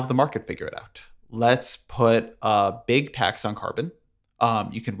 let's have the market figure it out. Let's put a big tax on carbon.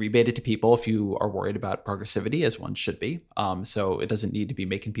 You can rebate it to people if you are worried about progressivity, as one should be. So it doesn't need to be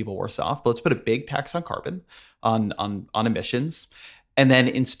making people worse off. But let's put a big tax on carbon, on emissions. And then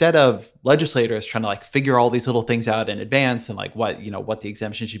instead of legislators trying to like figure all these little things out in advance and like what the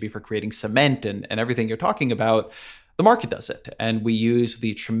exemption should be for creating cement and everything you're talking about, the market does it. And we use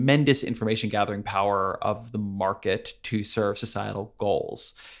the tremendous information gathering power of the market to serve societal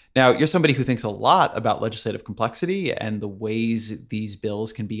goals. Now, you're somebody who thinks a lot about legislative complexity and the ways these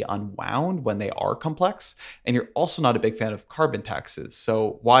bills can be unwound when they are complex. And you're also not a big fan of carbon taxes.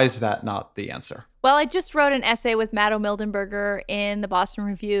 So why is that not the answer? Well, I just wrote an essay with Matto Mildenberger in the Boston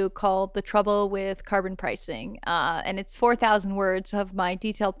Review called The Trouble with Carbon Pricing. And it's 4,000 words of my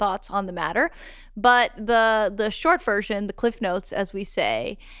detailed thoughts on the matter. But the short version, the Cliff Notes, as we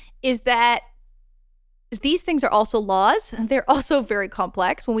say, is that these things are also laws. They're also very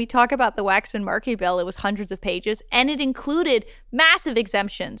complex. When we talk about the Waxman-Markey bill, it was hundreds of pages, and it included massive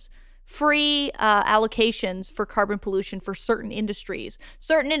exemptions, free allocations for carbon pollution for certain industries.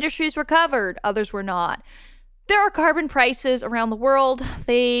 Certain industries were covered, others were not. There are carbon prices around the world.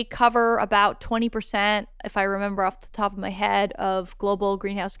 They cover about 20%, if I remember off the top of my head, of global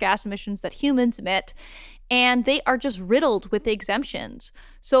greenhouse gas emissions that humans emit. And they are just riddled with exemptions.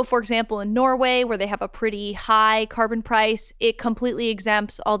 So, for example, in Norway, where they have a pretty high carbon price, it completely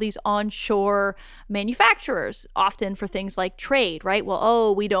exempts all these onshore manufacturers, often for things like trade, right?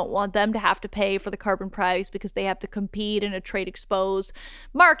 Well, we don't want them to have to pay for the carbon price because they have to compete in a trade-exposed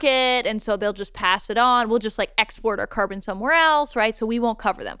market, and so they'll just pass it on. We'll just export our carbon somewhere else, right? So we won't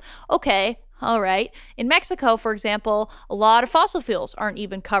cover them. Okay. All right. In Mexico, for example, a lot of fossil fuels aren't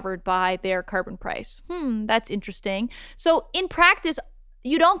even covered by their carbon price. That's interesting. So in practice,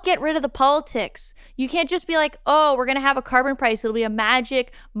 you don't get rid of the politics. You can't just be like, we're going to have a carbon price. It'll be a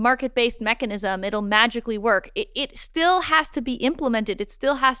magic market-based mechanism. It'll magically work. It still has to be implemented. It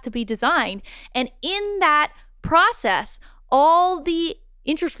still has to be designed. And in that process, all the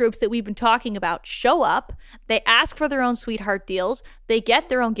interest groups that we've been talking about show up, they ask for their own sweetheart deals, they get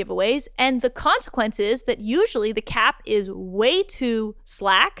their own giveaways, and the consequence is that usually the cap is way too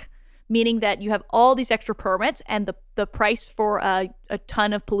slack, meaning that you have all these extra permits and the price for a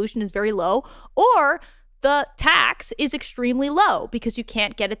ton of pollution is very low, or the tax is extremely low because you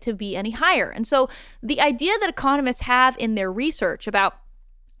can't get it to be any higher. And so the idea that economists have in their research about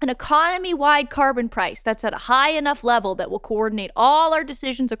an economy-wide carbon price that's at a high enough level that will coordinate all our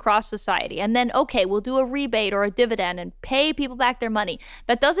decisions across society. And then, we'll do a rebate or a dividend and pay people back their money.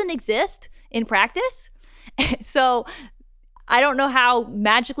 That doesn't exist in practice. So I don't know how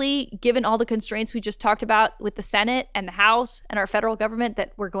magically, given all the constraints we just talked about with the Senate and the House and our federal government,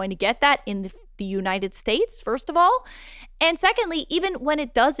 that we're going to get that in the United States, first of all. And secondly, even when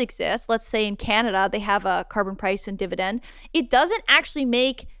it does exist, let's say in Canada, they have a carbon price and dividend, it doesn't actually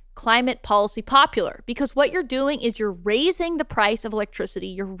make climate policy popular, because what you're doing is you're raising the price of electricity,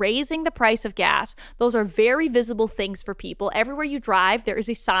 you're raising the price of gas. Those are very visible things for people. Everywhere you drive, there is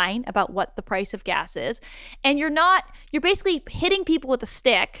a sign about what the price of gas is. And you're basically hitting people with a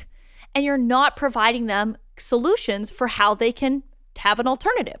stick, and you're not providing them solutions for how they can have an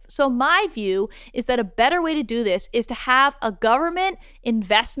alternative. So my view is that a better way to do this is to have a government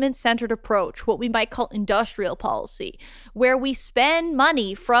investment-centered approach, what we might call industrial policy, where we spend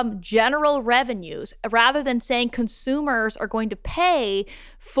money from general revenues rather than saying consumers are going to pay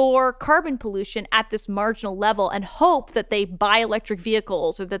for carbon pollution at this marginal level and hope that they buy electric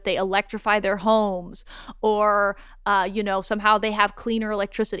vehicles or that they electrify their homes or, somehow they have cleaner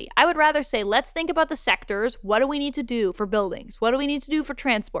electricity. I would rather say, let's think about the sectors. What do we need to do for buildings? What do we need to do for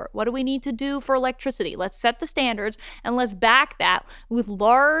transport? What do we need to do for electricity? Let's set the standards and let's back that with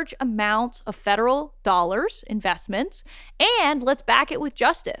large amounts of federal dollars, investments, and let's back it with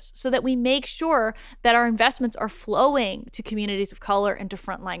justice so that we make sure that our investments are flowing to communities of color and to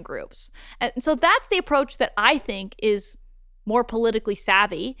frontline groups. And so that's the approach that I think is more politically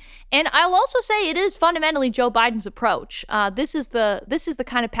savvy. And I'll also say it is fundamentally Joe Biden's approach. This is the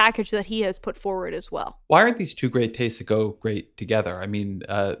kind of package that he has put forward as well. Why aren't these two great tastes that go great together? I mean,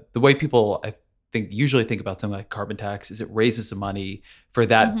 the way people, I think, usually think about something like carbon tax is it raises the money for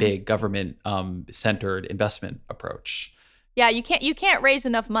that big government centered investment approach. Yeah, you can't raise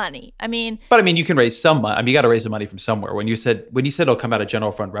enough money. But you can raise some money. You got to raise the money from somewhere. When you said it'll come out of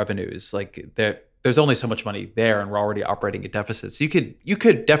general fund revenues, there's only so much money there, and we're already operating at deficits. So you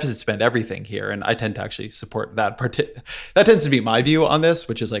could deficit spend everything here, and I tend to actually support that. That tends to be my view on this,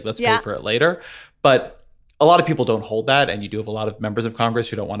 which is let's pay for it later. But a lot of people don't hold that, and you do have a lot of members of Congress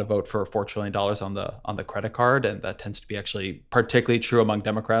who don't want to vote for $4 trillion on the credit card, and that tends to be actually particularly true among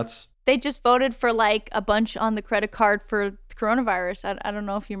Democrats. They just voted for a bunch on the credit card for coronavirus. I don't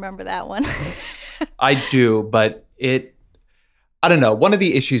know if you remember that one. I do, but I don't know. One of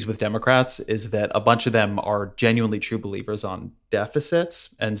the issues with Democrats is that a bunch of them are genuinely true believers on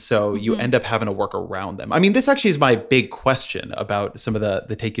deficits. And so you end up having to work around them. This actually is my big question about some of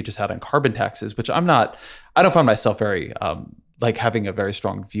the take you just had on carbon taxes, which I don't find myself very, having a very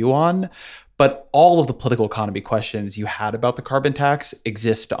strong view on. But all of the political economy questions you had about the carbon tax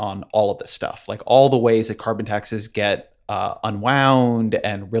exist on all of this stuff. Like all the ways that carbon taxes get unwound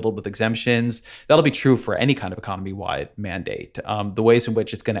and riddled with exemptions. That'll be true for any kind of economy-wide mandate. The ways in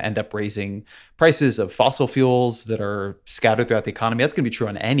which it's going to end up raising prices of fossil fuels that are scattered throughout the economy, that's going to be true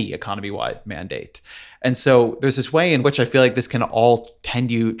on any economy-wide mandate. And so there's this way in which I feel like this can all trend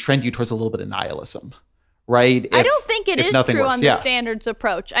you towards a little bit of nihilism, right? I don't think it is true on the standards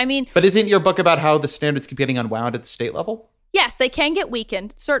approach. I mean, but isn't your book about how the standards keep getting unwound at the state level? Yes, they can get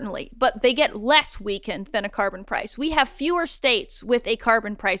weakened, certainly, but they get less weakened than a carbon price. We have fewer states with a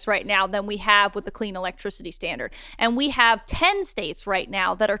carbon price right now than we have with the clean electricity standard. And we have 10 states right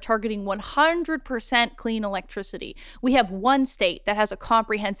now that are targeting 100% clean electricity. We have one state that has a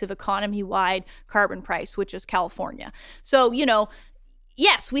comprehensive economy-wide carbon price, which is California. So,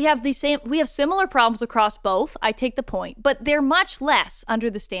 yes, we have similar problems across both. I take the point, but they're much less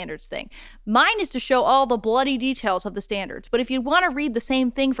under the standards thing. Mine is to show all the bloody details of the standards. But if you want to read the same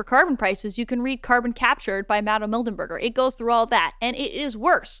thing for carbon prices, you can read Carbon Captured by Matto Mildenberger. It goes through all that, and it is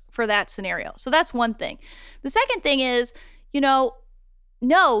worse for that scenario. So that's one thing. The second thing is,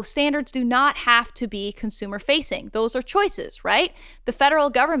 no, standards do not have to be consumer facing. Those are choices, right? The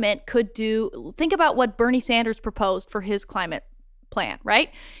federal government could think about what Bernie Sanders proposed for his climate plan,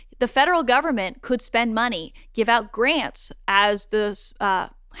 right? The federal government could spend money, give out grants, as the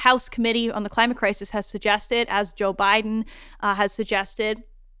House Committee on the Climate Crisis has suggested, as Joe Biden has suggested,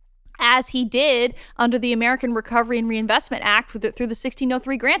 as he did under the American Recovery and Reinvestment Act through the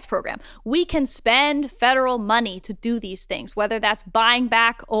 1603 grants program. We can spend federal money to do these things, whether that's buying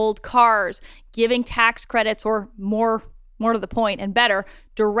back old cars, giving tax credits, or more to the point and better,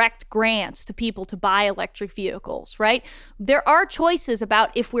 direct grants to people to buy electric vehicles, right? There are choices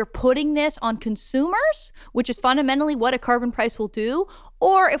about if we're putting this on consumers, which is fundamentally what a carbon price will do,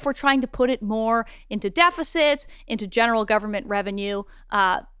 or if we're trying to put it more into deficits, into general government revenue,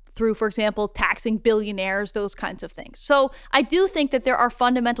 through, for example, taxing billionaires, those kinds of things. So I do think that there are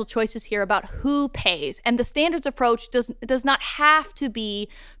fundamental choices here about who pays, and the standards approach does not have to be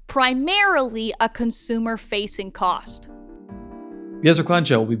primarily a consumer-facing cost. The Ezra Klein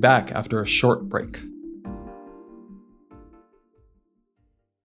Show will be back after a short break.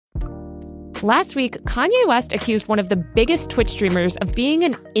 Last week, Kanye West accused one of the biggest Twitch streamers of being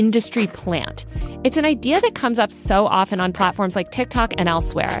an industry plant. It's an idea that comes up so often on platforms like TikTok and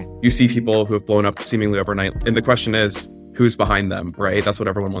elsewhere. You see people who have blown up seemingly overnight, and the question is, who's behind them, right? That's what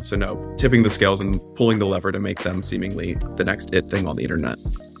everyone wants to know. Tipping the scales and pulling the lever to make them seemingly the next it thing on the internet.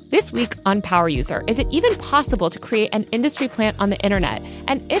 This week on Power User, is it even possible to create an industry plant on the internet?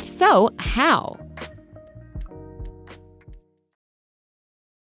 And if so, how?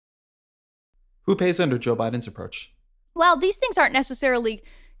 Who pays under Joe Biden's approach? Well, these things aren't necessarily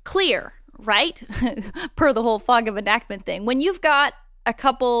clear, right? Per the whole fog of enactment thing. When you've got a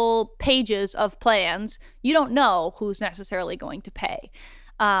couple pages of plans, you don't know who's necessarily going to pay.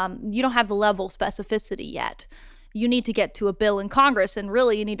 You don't have the level of specificity yet. You need to get to a bill in Congress, and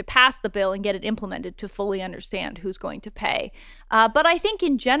really you need to pass the bill and get it implemented to fully understand who's going to pay. But I think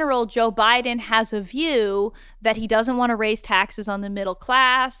in general, Joe Biden has a view that he doesn't want to raise taxes on the middle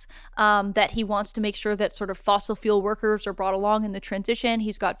class, that he wants to make sure that sort of fossil fuel workers are brought along in the transition.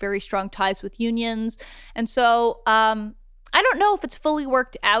 He's got very strong ties with unions. And so I don't know if it's fully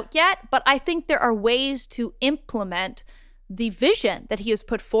worked out yet, but I think there are ways to implement the vision that he has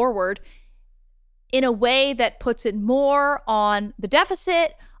put forward in a way that puts it more on the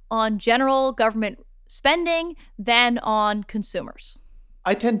deficit, on general government spending, than on consumers.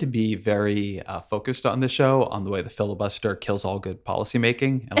 I tend to be very focused on this show on the way the filibuster kills all good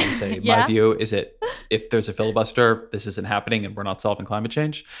policymaking. And I'll say my view is that if there's a filibuster, this isn't happening and we're not solving climate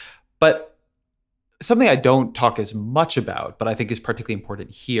change. But something I don't talk as much about, but I think is particularly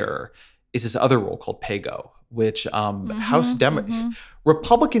important here, is this other rule called PAYGO, which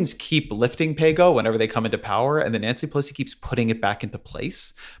Republicans keep lifting PAYGO whenever they come into power, and then Nancy Pelosi keeps putting it back into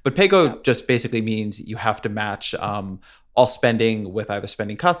place. But PAYGO just basically means you have to match all spending with either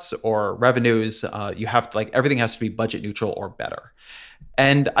spending cuts or revenues. You have to, everything has to be budget neutral or better.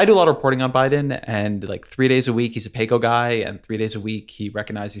 And I do a lot of reporting on Biden, and 3 days a week he's a PAYGO guy, and 3 days a week he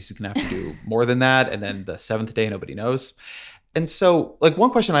recognizes he's going to have to do more than that, and then the seventh day nobody knows. And so, one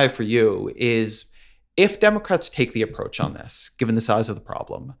question I have for you is, if Democrats take the approach on this, given the size of the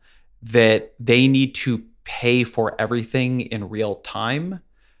problem, that they need to pay for everything in real time,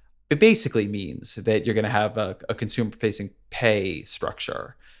 it basically means that you're going to have a consumer-facing pay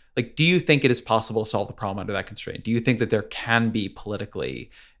structure. Do you think it is possible to solve the problem under that constraint? Do you think that there can be politically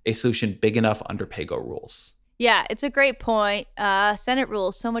a solution big enough under PAYGO rules? Yeah, it's a great point. Senate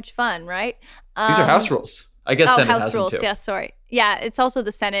rules, so much fun, right? These are House rules. I guess Senate House has them rules. too. Yeah, sorry. Yeah, it's also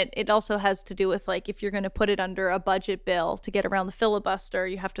the Senate. It also has to do with like if you're going to put it under a budget bill to get around the filibuster,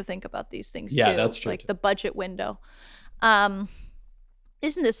 you have to think about these things too. Yeah, that's true. Like the budget window.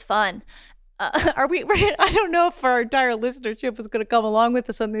 Isn't this fun? Are we? I don't know if our entire listenership is going to come along with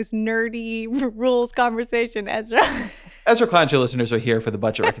us on this nerdy rules conversation, Ezra. Ezra Klein, your listeners are here for the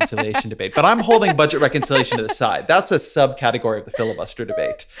budget reconciliation debate, but I'm holding budget reconciliation to the side. That's a subcategory of the filibuster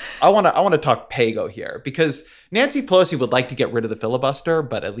debate. I want to talk PAYGO here because Nancy Pelosi would like to get rid of the filibuster,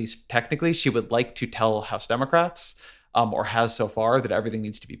 but at least technically she would like to tell House Democrats, or has so far, that everything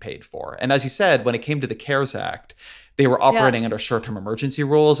needs to be paid for. And as you said, when it came to the CARES Act, they were operating under short-term emergency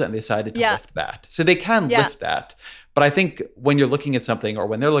rules and they decided to lift that. So they can lift that. But I think when you're looking at something, or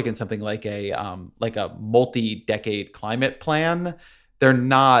when they're looking at something like a multi-decade climate plan,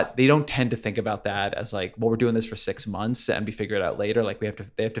 they don't tend to think about that as like, well, we're doing this for 6 months and we figure it out later. Like they have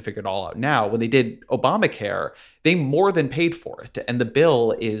to figure it all out now. When they did Obamacare, they more than paid for it. And the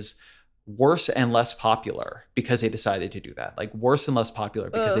bill is worse and less popular because they decided to do that. Like worse and less popular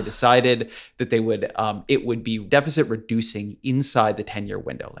because they decided that they would, it would be deficit reducing inside the 10-year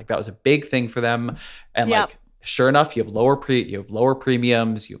window. Like that was a big thing for them. And like, sure enough, you have lower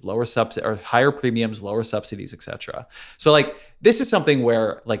premiums, you have higher premiums, lower subsidies, etc. So like this is something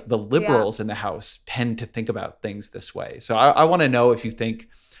where like the liberals in the House tend to think about things this way. So I want to know if you think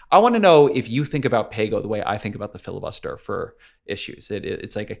about PAYGO the way I think about the filibuster for issues.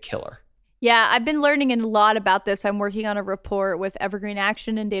 It's like a killer. Yeah, I've been learning a lot about this. I'm working on a report with Evergreen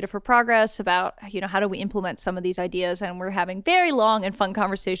Action and Data for Progress about, how do we implement some of these ideas? And we're having very long and fun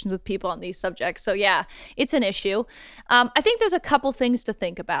conversations with people on these subjects. So yeah, it's an issue. I think there's a couple things to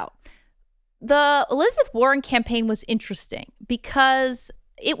think about. The Elizabeth Warren campaign was interesting because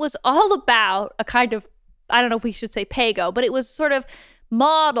it was all about a kind of, I don't know if we should say PAYGO, but it was sort of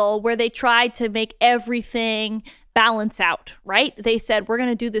model where they tried to make everything balance out, right? They said, we're going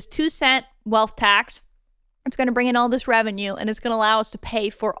to do this 2-cent wealth tax. It's going to bring in all this revenue and it's going to allow us to pay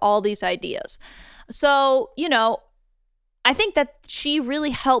for all these ideas. So, I think that she really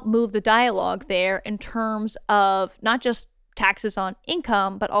helped move the dialogue there in terms of not just taxes on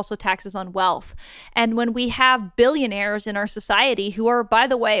income, but also taxes on wealth. And when we have billionaires in our society who are, by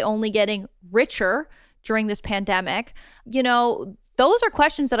the way, only getting richer during this pandemic, those are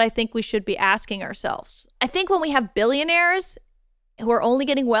questions that I think we should be asking ourselves. I think when we have billionaires who are only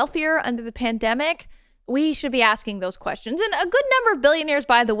getting wealthier under the pandemic, we should be asking those questions. And a good number of billionaires,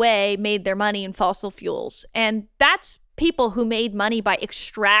 by the way, made their money in fossil fuels. And that's people who made money by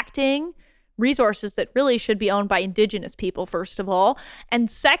extracting resources that really should be owned by indigenous people, first of all. And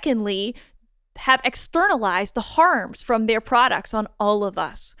secondly, have externalized the harms from their products on all of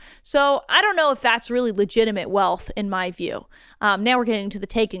us. So I don't know if that's really legitimate wealth in my view. Now we're getting to the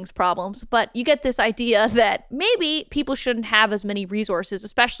takings problems, but you get this idea that maybe people shouldn't have as many resources,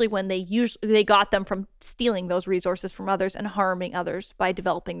 especially when they got them from stealing those resources from others and harming others by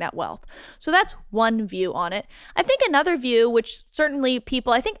developing that wealth. So that's one view on it. I think another view, which certainly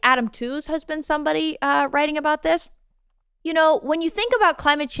people, I think Adam Tooze has been somebody writing about this. When you think about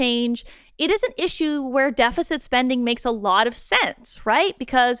climate change, it is an issue where deficit spending makes a lot of sense, right?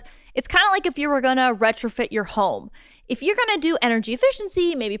 Because it's kind of like if you were going to retrofit your home. If you're going to do energy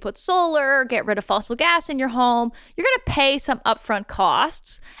efficiency, maybe put solar, get rid of fossil gas in your home, you're going to pay some upfront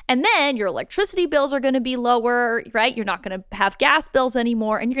costs. And then your electricity bills are going to be lower, right? You're not going to have gas bills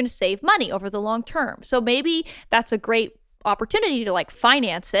anymore, and you're going to save money over the long term. So maybe that's a great opportunity to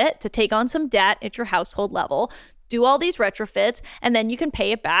finance it, to take on some debt at your household level, do all these retrofits, and then you can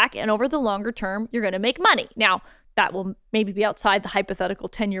pay it back. And over the longer term, you're going to make money. Now, that will maybe be outside the hypothetical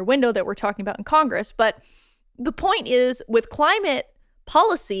 10-year window that we're talking about in Congress. But the point is, with climate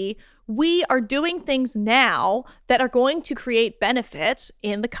policy, we are doing things now that are going to create benefits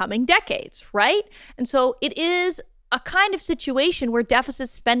in the coming decades, right? And so it is a kind of situation where deficit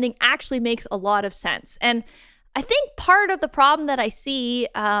spending actually makes a lot of sense. And I think part of the problem that I see,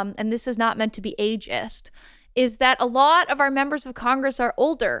 and this is not meant to be ageist, is that a lot of our members of Congress are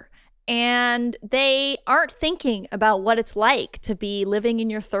older and they aren't thinking about what it's like to be living in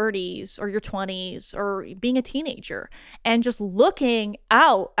your 30s or your 20s or being a teenager and just looking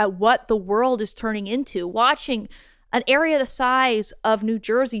out at what the world is turning into, watching an area the size of New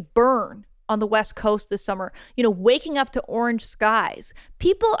Jersey burn on the West Coast this summer, waking up to orange skies.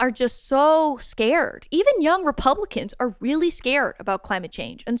 People are just so scared. Even young Republicans are really scared about climate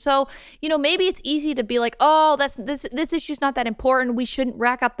change. And so, maybe it's easy to be like, oh, this issue's not that important. We shouldn't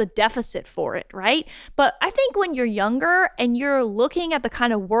rack up the deficit for it, right? But I think when you're younger and you're looking at the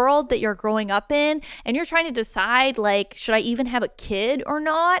kind of world that you're growing up in and you're trying to decide, like, should I even have a kid or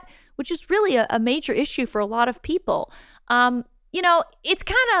not? Which is really a major issue for a lot of people. It's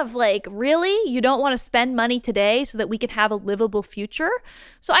kind of like, really? You don't want to spend money today so that we can have a livable future?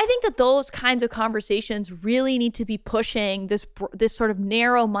 So I think that those kinds of conversations really need to be pushing this sort of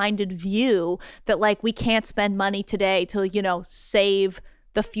narrow-minded view that, like, we can't spend money today to, save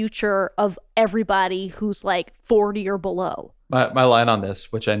the future of everybody who's like 40 or below. My line on this,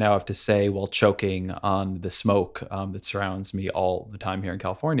 which I now have to say while choking on the smoke that surrounds me all the time here in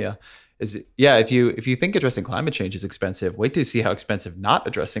California, is, if you think addressing climate change is expensive, wait till you see how expensive not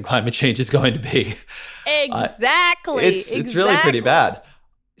addressing climate change is going to be. Exactly. It's really pretty bad.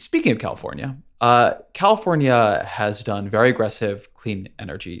 Speaking of California, California has done very aggressive clean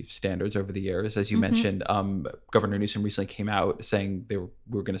energy standards over the years. As you mentioned, Governor Newsom recently came out saying we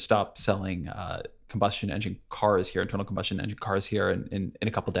were going to stop selling combustion engine cars here, internal combustion engine cars here in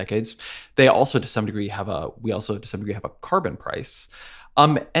a couple decades. They also to some degree have a carbon price.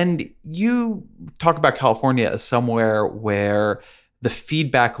 And you talk about California as somewhere where the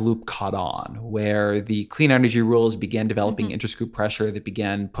feedback loop caught on, where the clean energy rules began developing intergroup pressure that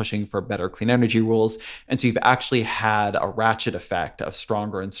began pushing for better clean energy rules. And so you've actually had a ratchet effect of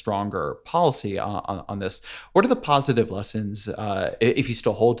stronger and stronger policy on this. What are the positive lessons, if you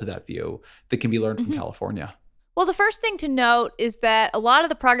still hold to that view, that can be learned from California? Well, the first thing to note is that a lot of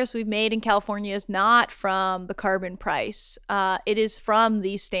the progress we've made in California is not from the carbon price. It is from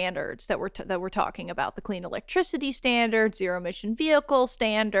these standards that we're talking about: the clean electricity standard, zero emission vehicle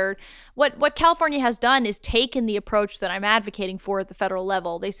standard. What California has done is taken the approach that I'm advocating for at the federal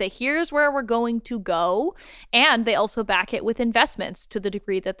level. They say, here's where we're going to go, and they also back it with investments to the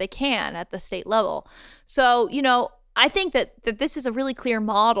degree that they can at the state level. So, I think that this is a really clear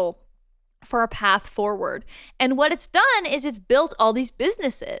model for a path forward. And what it's done is it's built all these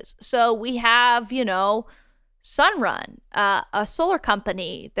businesses. So we have, Sunrun, a solar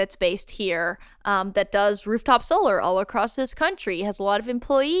company that's based here that does rooftop solar all across this country, has a lot of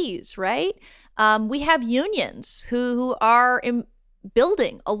employees, right? We have unions who are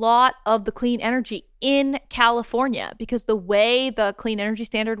building a lot of the clean energy in California, because the way the clean energy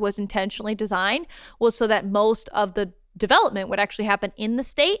standard was intentionally designed was so that most of the development would actually happen in the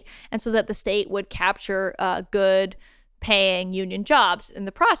state, and so that the state would capture good paying union jobs in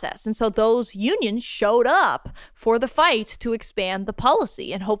the process. And so those unions showed up for the fight to expand the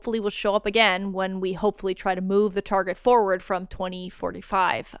policy, and hopefully will show up again when we hopefully try to move the target forward from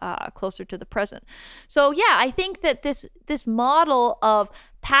 2045 closer to the present. So I think that this model of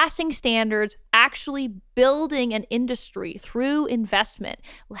passing standards, actually building an industry through investment,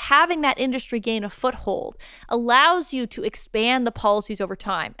 having that industry gain a foothold, allows you to expand the policies over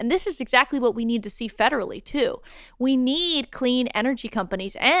time. And this is exactly what we need to see federally too. We need clean energy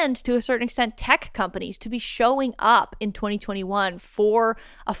companies and, to a certain extent, tech companies to be showing up in 2021 for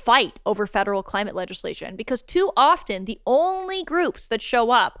a fight over federal climate legislation, because too often the only groups that show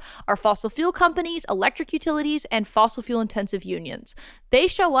up are fossil fuel companies, electric utilities, and fossil fuel intensive unions. They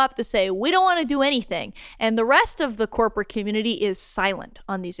show up to say, we don't want to do anything. And the rest of the corporate community is silent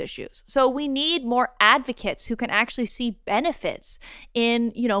on these issues. So we need more advocates who can actually see benefits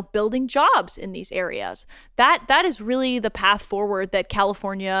in, building jobs in these areas. That is really the path forward that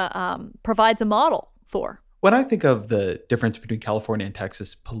California provides a model for. When I think of the difference between California and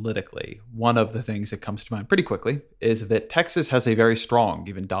Texas politically, one of the things that comes to mind pretty quickly is that Texas has a very strong,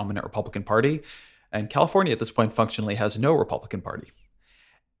 even dominant Republican Party, and California at this point functionally has no Republican Party.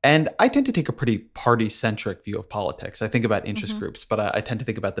 And I tend to take a pretty party-centric view of politics. I think about interest groups, but I tend to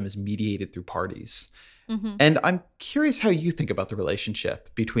think about them as mediated through parties. And I'm curious how you think about the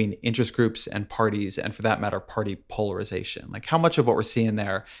relationship between interest groups and parties, and for that matter, party polarization. Like, how much of what we're seeing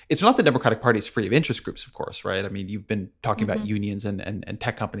there, it's not the Democratic Party is free of interest groups, of course, right? I mean, you've been talking about unions and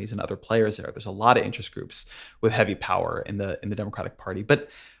tech companies and other players there. There's a lot of interest groups with heavy power in the Democratic Party. But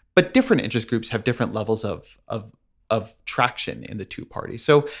different interest groups have different levels of traction in the two parties.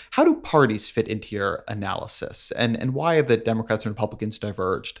 So how do parties fit into your analysis? And why have the Democrats and Republicans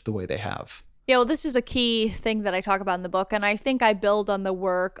diverged the way they have? Yeah, well, this is a key thing that I talk about in the book, and I think I build on the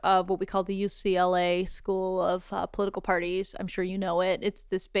work of what we call the UCLA School of Political Parties. I'm sure you know it. It's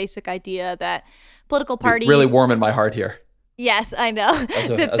this basic idea that political parties... You're really warm in my heart here. Yes, I know. As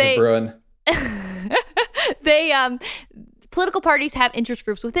a Bruin. political parties have interest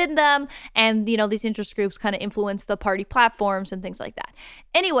groups within them, and these interest groups kind of influence the party platforms and things like that.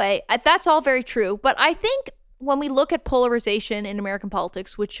 Anyway, that's all very true, but I think when we look at polarization in American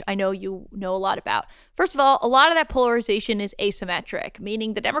politics, which I know you know a lot about, first of all, a lot of that polarization is asymmetric,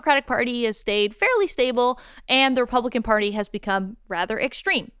 meaning the Democratic Party has stayed fairly stable and the Republican Party has become rather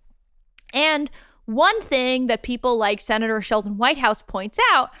extreme. And one thing that people like Senator Sheldon Whitehouse points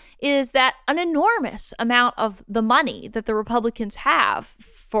out is that an enormous amount of the money that the Republicans have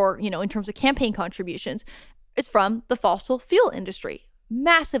for, in terms of campaign contributions is from the fossil fuel industry.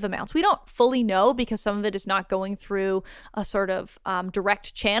 Massive amounts. We don't fully know because some of it is not going through a sort of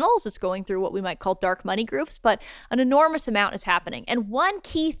direct channels. It's going through what we might call dark money groups, but an enormous amount is happening. And one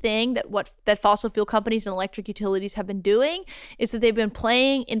key thing that fossil fuel companies and electric utilities have been doing is that they've been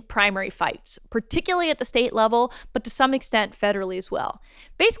playing in primary fights, particularly at the state level, but to some extent federally as well.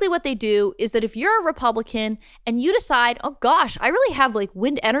 Basically what they do is that if you're a Republican and you decide, oh gosh, I really have like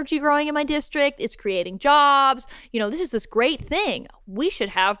wind energy growing in my district, it's creating jobs, this is this great thing, we should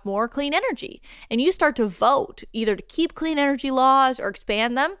have more clean energy. And you start to vote either to keep clean energy laws or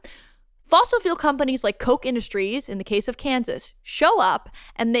expand them. Fossil fuel companies like Koch Industries, in the case of Kansas, show up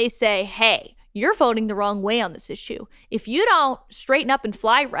and they say, hey, you're voting the wrong way on this issue. If you don't straighten up and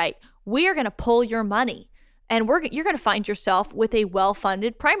fly right, we are going to pull your money. And you're going to find yourself with a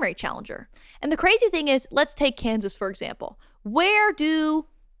well-funded primary challenger. And the crazy thing is, let's take Kansas, for example. Where do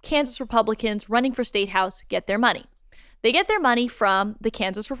Kansas Republicans running for state house get their money? They get their money from the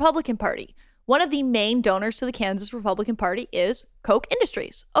Kansas Republican Party. One of the main donors to the Kansas Republican Party is Koch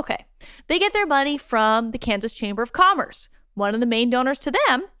Industries. Okay. They get their money from the Kansas Chamber of Commerce. One of the main donors to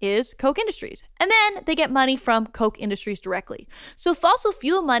them is Koch Industries. And then they get money from Koch Industries directly. So fossil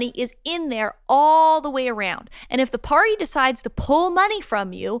fuel money is in there all the way around. And if the party decides to pull money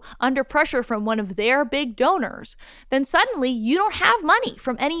from you under pressure from one of their big donors, then suddenly you don't have money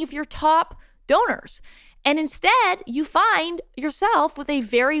from any of your top donors. And instead, you find yourself with a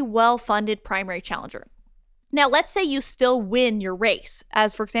very well-funded primary challenger. Now, let's say you still win your race,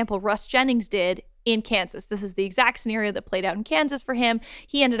 as, for example, Russ Jennings did in Kansas. This is the exact scenario that played out in Kansas for him.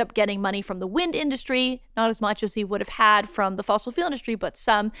 He ended up getting money from the wind industry, not as much as he would have had from the fossil fuel industry, but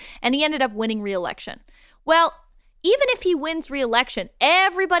some, and he ended up winning re-election. Well, even if he wins re-election,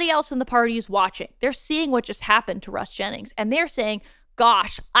 everybody else in the party is watching. They're seeing what just happened to Russ Jennings, and they're saying,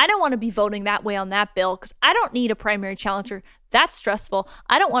 gosh, I don't want to be voting that way on that bill because I don't need a primary challenger. That's stressful.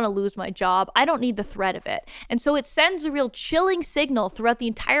 I don't want to lose my job. I don't need the threat of it. And so it sends a real chilling signal throughout the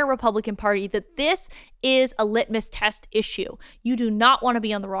entire Republican Party that this is a litmus test issue. You do not want to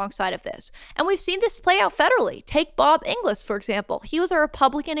be on the wrong side of this. And we've seen this play out federally. Take Bob Inglis, for example. He was a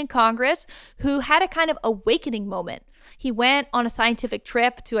Republican in Congress who had a kind of awakening moment. He went on a scientific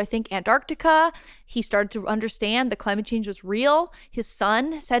trip to, I think, Antarctica. He started to understand that climate change was real. His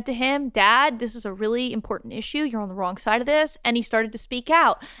son said to him, Dad, this is a really important issue. You're on the wrong side of this. And he started to speak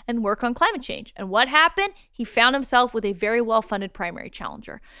out and work on climate change. And what happened? He found himself with a very well-funded primary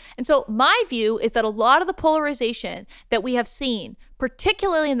challenger. And so my view is that a lot of the polarization that we have seen,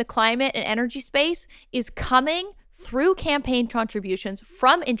 particularly in the climate and energy space, is coming through campaign contributions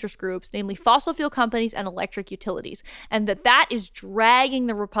from interest groups, namely fossil fuel companies and electric utilities, and that is dragging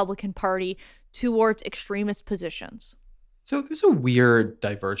the Republican Party towards extremist positions. So there's a weird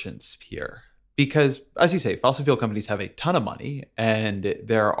divergence here because, as you say, fossil fuel companies have a ton of money, and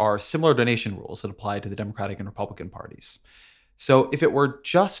there are similar donation rules that apply to the Democratic and Republican parties. So if it were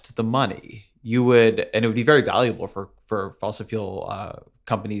just the money, it would be very valuable for fossil fuel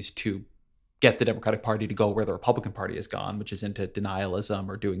companies to get the Democratic Party to go where the Republican Party has gone, which is into denialism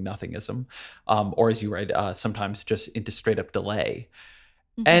or doing nothingism, or as you write, sometimes just into straight up delay.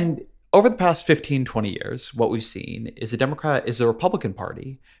 Mm-hmm. And over the past 15, 20 years, what we've seen is the Republican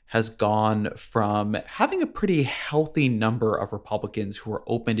Party has gone from having a pretty healthy number of Republicans who are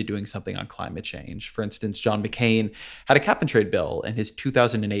open to doing something on climate change. For instance, John McCain had a cap and trade bill in his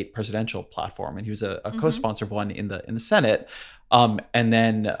 2008 presidential platform, and he was a co-sponsor of one in the Senate. And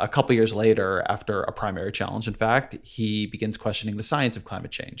then a couple years later, after a primary challenge, in fact, he begins questioning the science of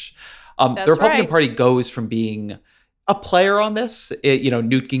climate change. The Republican Party goes from being a player on this.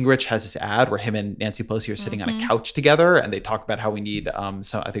 Newt Gingrich has this ad where him and Nancy Pelosi are sitting on a couch together, and they talk about how we need, I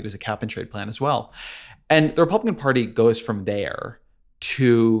think it was a cap and trade plan as well. And the Republican Party goes from there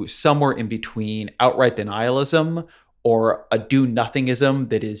to somewhere in between outright denialism or a do-nothingism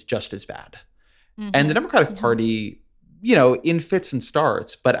that is just as bad. Mm-hmm. And the Democratic Party, in fits and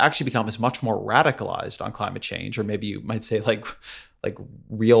starts, but actually becomes much more radicalized on climate change, or maybe you might say like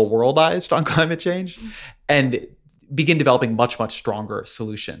real worldized on climate change. And begin developing much, much stronger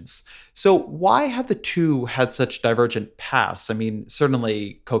solutions. So why have the two had such divergent paths? I mean,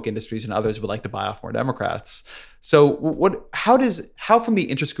 certainly Koch Industries and others would like to buy off more Democrats. So how from the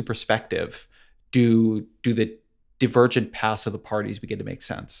interest group perspective do the divergent paths of the parties begin to make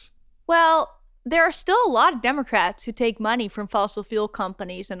sense? Well, there are still a lot of Democrats who take money from fossil fuel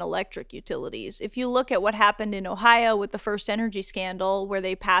companies and electric utilities. If you look at what happened in Ohio with the First Energy scandal, where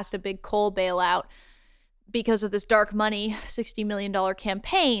they passed a big coal bailout because of this dark money $60 million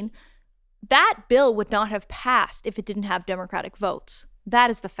campaign, that bill would not have passed if it didn't have Democratic votes.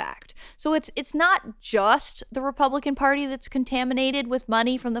 That is the fact. So it's not just the Republican Party that's contaminated with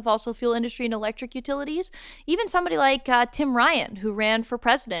money from the fossil fuel industry and electric utilities. Even somebody like Tim Ryan, who ran for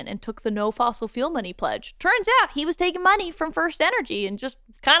president and took the no fossil fuel money pledge, turns out he was taking money from First Energy and just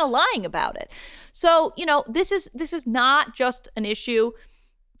kind of lying about it. So, this is not just an issue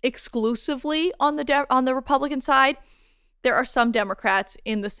exclusively on the Republican side. There are some Democrats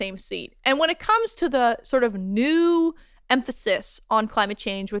in the same seat. And when it comes to the sort of new emphasis on climate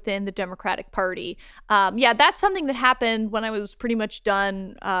change within the Democratic Party. That's something that happened when I was pretty much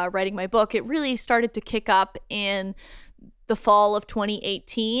done writing my book. It really started to kick up in the fall of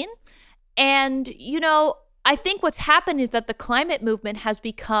 2018. And, I think what's happened is that the climate movement has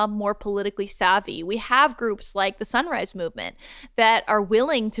become more politically savvy. We have groups like the Sunrise Movement that are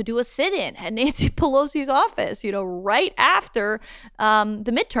willing to do a sit-in at Nancy Pelosi's office, right after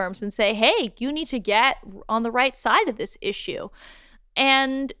the midterms and say, hey, you need to get on the right side of this issue.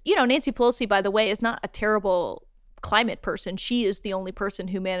 And, Nancy Pelosi, by the way, is not a terrible climate person. She is the only person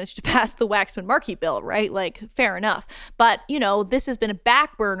who managed to pass the Waxman-Markey bill, right? Like, fair enough. But, this has been a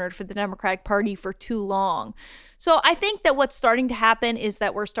back burner for the Democratic Party for too long. So I think that what's starting to happen is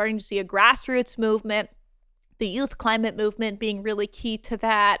that we're starting to see a grassroots movement, the youth climate movement being really key to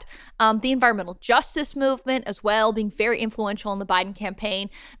that, the environmental justice movement as well being very influential in the Biden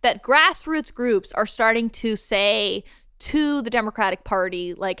campaign, that grassroots groups are starting to say to the Democratic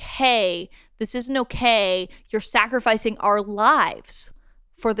Party, like, hey, this isn't okay. You're sacrificing our lives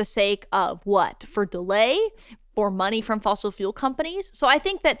for the sake of what? For delay? For money from fossil fuel companies? So I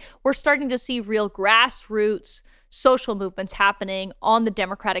think that we're starting to see real grassroots social movements happening on the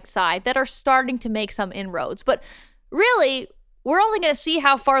Democratic side that are starting to make some inroads. But really, we're only going to see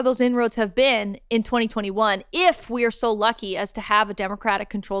how far those inroads have been in 2021 if we are so lucky as to have a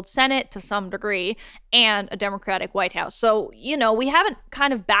Democratic-controlled Senate to some degree and a Democratic White House. So, we haven't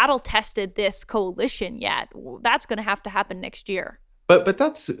kind of battle-tested this coalition yet. That's going to have to happen next year. But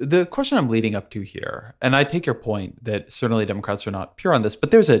that's the question I'm leading up to here. And I take your point that certainly Democrats are not pure on this,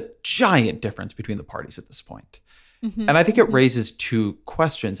 but there's a giant difference between the parties at this point. Mm-hmm. And I think it raises two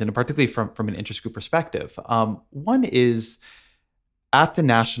questions, and particularly from an interest group perspective. One is, at the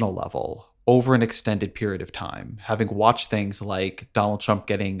national level, over an extended period of time, having watched things like Donald Trump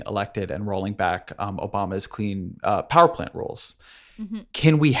getting elected and rolling back Obama's clean power plant rules,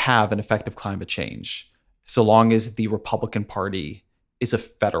 can we have an effective climate change so long as the Republican Party is a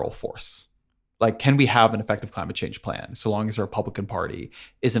federal force? Like, can we have an effective climate change plan so long as the Republican Party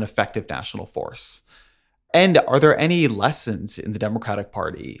is an effective national force? And are there any lessons in the Democratic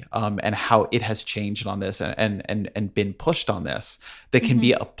Party and how it has changed on this and been pushed on this that can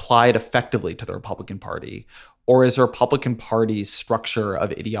be applied effectively to the Republican Party? Or is the Republican Party's structure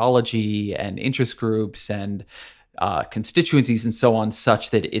of ideology and interest groups and constituencies and so on such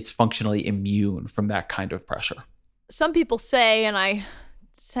that it's functionally immune from that kind of pressure? Some people say, and I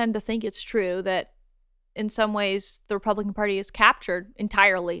tend to think it's true, that in some ways the Republican Party is captured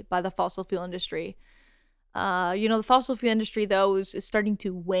entirely by the fossil fuel industry. The fossil fuel industry, though, is starting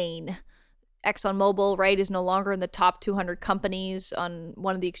to wane. ExxonMobil, right, is no longer in the top 200 companies on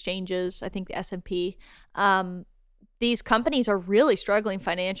one of the exchanges, I think the S&P. These companies are really struggling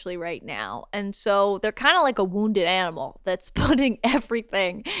financially right now. And so they're kind of like a wounded animal that's putting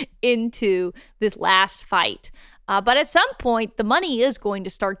everything into this last fight. But at some point, the money is going to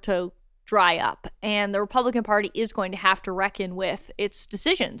start to dry up, and the Republican Party is going to have to reckon with its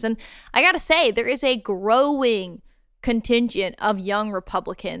decisions. And I got to say, there is a growing contingent of young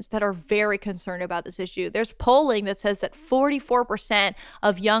Republicans that are very concerned about this issue. There's polling that says that 44%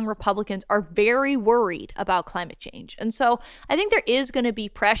 of young Republicans are very worried about climate change. And so I think there is going to be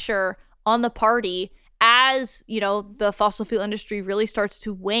pressure on the party as, the fossil fuel industry really starts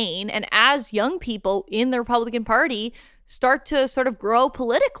to wane, and as young people in the Republican Party start to sort of grow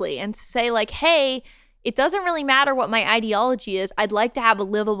politically and to say, like, hey, it doesn't really matter what my ideology is. I'd like to have a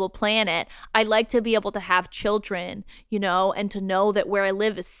livable planet. I'd like to be able to have children, and to know that where I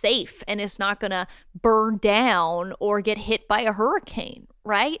live is safe and it's not going to burn down or get hit by a hurricane.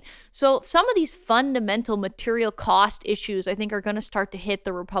 right? So some of these fundamental material cost issues, I think, are going to start to hit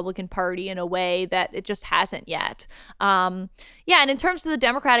the Republican Party in a way that it just hasn't yet. And in terms of the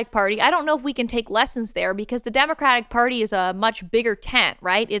Democratic Party, I don't know if we can take lessons there, because the Democratic Party is a much bigger tent,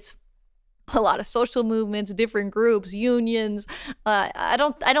 right? It's a lot of social movements, different groups, unions. I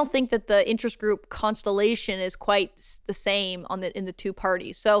don't think that the interest group constellation is quite the same in the two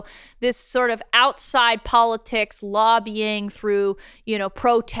parties. So this sort of outside politics, lobbying through,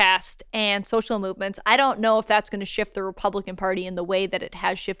 protest and social movements, I don't know if that's going to shift the Republican Party in the way that it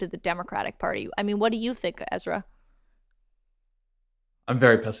has shifted the Democratic Party. I mean, what do you think, Ezra? I'm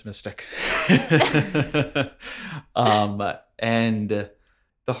very pessimistic. And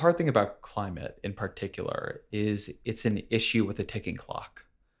the hard thing about climate in particular is it's an issue with a ticking clock.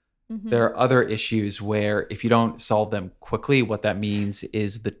 Mm-hmm. There are other issues where if you don't solve them quickly, what that means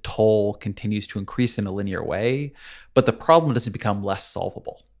is the toll continues to increase in a linear way, but the problem doesn't become less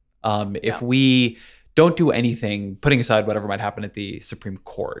solvable. If we don't do anything, putting aside whatever might happen at the Supreme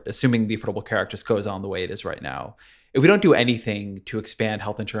Court, assuming the Affordable Care Act just goes on the way it is right now, if we don't do anything to expand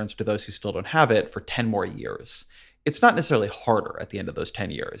health insurance to those who still don't have it for 10 more years, it's not necessarily harder at the end of those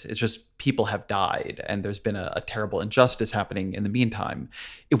 10 years. It's just people have died and there's been a terrible injustice happening in the meantime.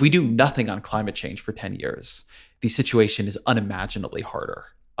 If we do nothing on climate change for 10 years, the situation is unimaginably harder.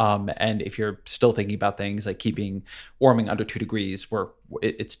 And if you're still thinking about things like keeping warming under 2 degrees,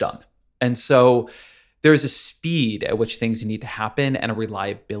 it's done. And so there's a speed at which things need to happen and a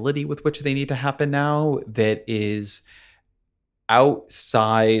reliability with which they need to happen now that is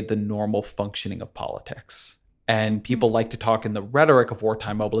outside the normal functioning of politics. And people like to talk in the rhetoric of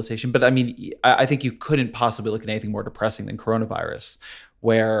wartime mobilization. But I mean, I think you couldn't possibly look at anything more depressing than coronavirus,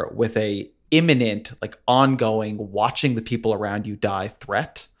 where with a imminent, ongoing, watching the people around you die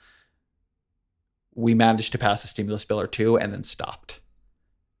threat, we managed to pass a stimulus bill or two and then stopped.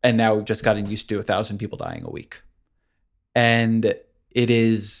 And now we've just gotten used to 1,000 people dying a week. And it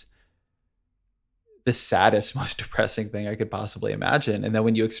is the saddest, most depressing thing I could possibly imagine. And then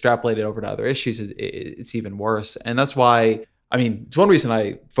when you extrapolate it over to other issues, it's even worse. And that's why, it's one reason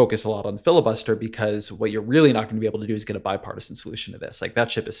I focus a lot on the filibuster, because what you're really not going to be able to do is get a bipartisan solution to this.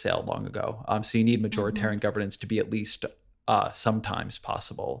 That ship has sailed long ago. So you need majoritarian governance to be at least sometimes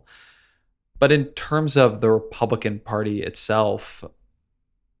possible. But in terms of the Republican Party itself,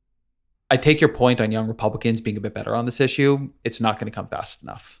 I take your point on young Republicans being a bit better on this issue. It's not going to come fast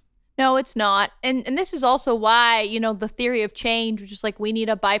enough. No, it's not. And this is also why, the theory of change, which is we need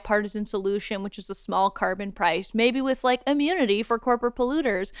a bipartisan solution, which is a small carbon price, maybe with immunity for corporate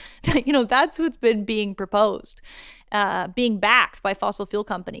polluters. That's what's been being proposed, being backed by fossil fuel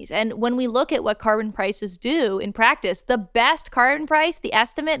companies. And when we look at what carbon prices do in practice, the best carbon price, the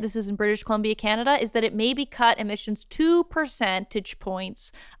estimate, this is in British Columbia, Canada, is that it maybe cut emissions 2 percentage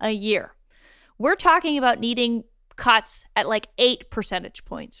points a year. We're talking about needing cuts at 8 percentage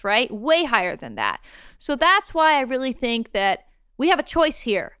points, right? Way higher than that. So that's why I really think that we have a choice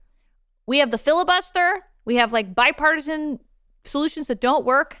here. We have the filibuster, we have bipartisan solutions that don't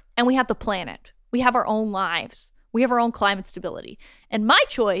work, and we have the planet. We have our own lives. We have our own climate stability. And my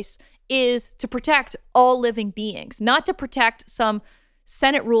choice is to protect all living beings, not to protect some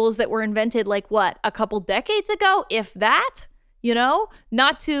Senate rules that were invented a couple decades ago, if that.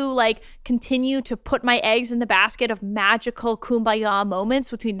 Not to continue to put my eggs in the basket of magical kumbaya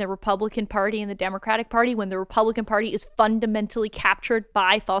moments between the Republican Party and the Democratic Party when the Republican Party is fundamentally captured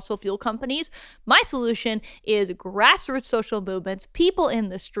by fossil fuel companies. My solution is grassroots social movements, people in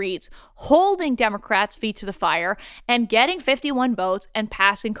the streets, holding Democrats' feet to the fire and getting 51 votes and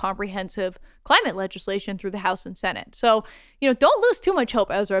passing comprehensive climate legislation through the House and Senate. So, don't lose too much hope,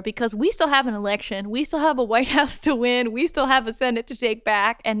 Ezra, because we still have an election. We still have a White House to win. We still have a Senate to take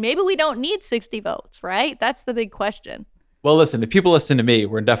back. And maybe we don't need 60 votes, right? That's the big question. Well, listen, if people listen to me,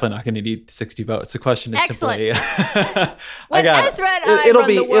 we're definitely not going to need 60 votes. The question is simply, when Ezra and I it'll run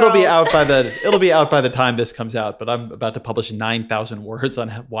be the world. it'll be out by the time this comes out. But I'm about to publish 9,000 words on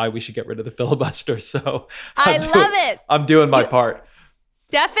why we should get rid of the filibuster. So I love it. I'm doing my part.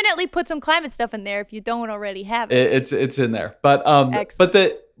 Definitely put some climate stuff in there if you don't already have it. It's in there. But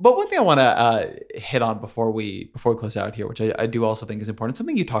but one thing I want to hit on before we close out here, which I do also think is important,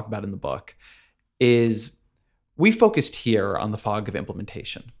 something you talk about in the book, is we focused here on the fog of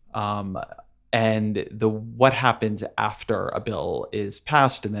implementation. And what happens after a bill is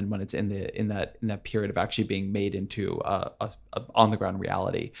passed, and then when it's in that period of actually being made into a on the ground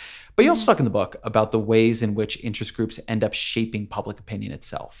reality. But you also talk in the book about the ways in which interest groups end up shaping public opinion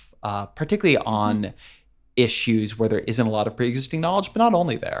itself, particularly on issues where there isn't a lot of pre-existing knowledge, but not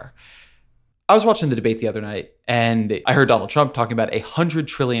only there. I was watching the debate the other night, and I heard Donald Trump talking about $100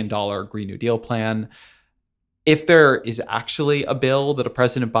 trillion Green New Deal plan. If there is actually a bill that a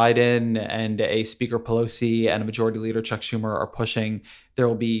President Biden and a Speaker Pelosi and a Majority Leader Chuck Schumer are pushing, there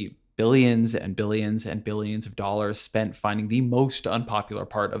will be billions and billions and billions of dollars spent finding the most unpopular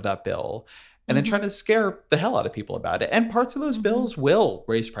part of that bill and then trying to scare the hell out of people about it. And parts of those bills will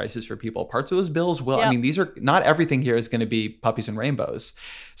raise prices for people. Parts of those bills will. Yep. I mean, these are not everything here is going to be puppies and rainbows.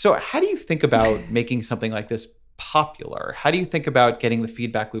 So how do you think about making something like this popular? How do you think about getting the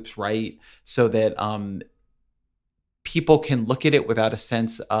feedback loops right so that people can look at it without a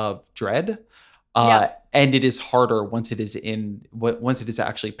sense of dread? And it is harder once it is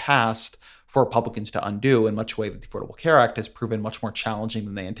actually passed for Republicans to undo in much way that the Affordable Care Act has proven much more challenging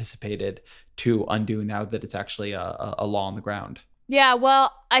than they anticipated to undo now that it's actually a law on the ground. Yeah,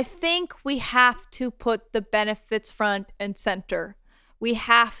 well, I think we have to put the benefits front and center. We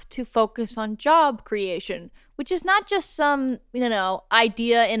have to focus on job creation, which is not just some,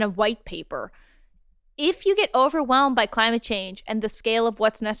 idea in a white paper. If you get overwhelmed by climate change and the scale of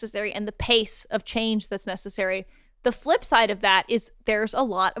what's necessary and the pace of change that's necessary, the flip side of that is there's a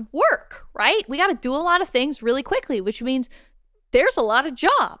lot of work, right? We got to do a lot of things really quickly, which means there's a lot of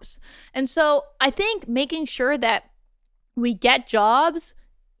jobs. And so I think making sure that we get jobs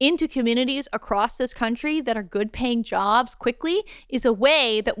into communities across this country that are good paying jobs quickly is a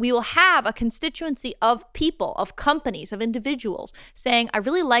way that we will have a constituency of people, of companies, of individuals saying, I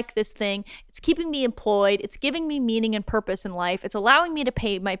really like this thing. It's keeping me employed. It's giving me meaning and purpose in life. It's allowing me to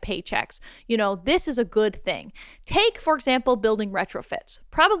pay my paychecks. This is a good thing. Take, for example, building retrofits.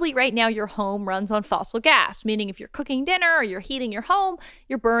 Probably right now your home runs on fossil gas, meaning if you're cooking dinner or you're heating your home,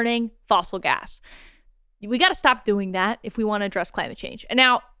 you're burning fossil gas. We got to stop doing that if we want to address climate change. And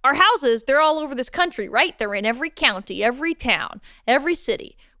now our houses, they're all over this country, right? They're in every county, every town, every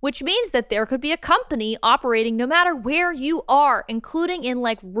city, which means that there could be a company operating no matter where you are, including in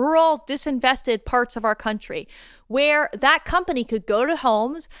like rural, disinvested parts of our country, where that company could go to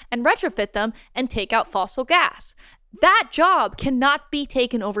homes and retrofit them and take out fossil gas. That job cannot be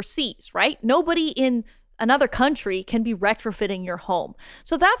taken overseas, right? Nobody in another country can be retrofitting your home.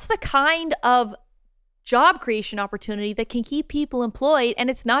 So that's the kind of job creation opportunity that can keep people employed. And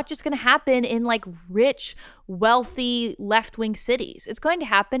it's not just going to happen in like rich, wealthy, left-wing cities. It's going to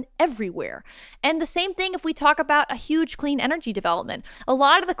happen everywhere. And the same thing if we talk about a huge clean energy development. A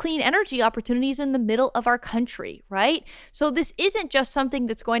lot of the clean energy opportunities in the middle of our country, right? So this isn't just something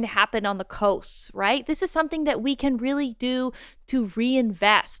that's going to happen on the coasts, right? This is something that we can really do to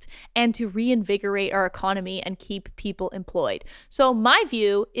reinvest and to reinvigorate our economy and keep people employed. So my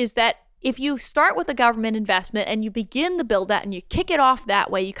view is that if you start with a government investment and you begin the build out and you kick it off that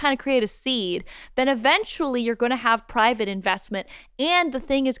way, you kind of create a seed, then eventually you're going to have private investment and the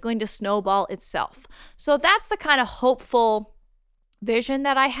thing is going to snowball itself. So that's the kind of hopeful vision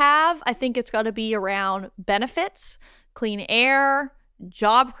that I have. I think it's got to be around benefits, clean air,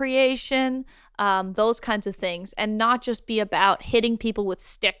 job creation, those kinds of things, and not just be about hitting people with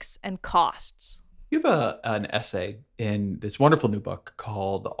sticks and costs. You have an essay in this wonderful new book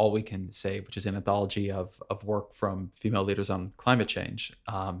called All We Can Save, which is an anthology of work from female leaders on climate change,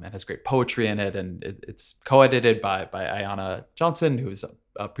 and has great poetry in it. And it's co-edited by Ayanna Johnson, who's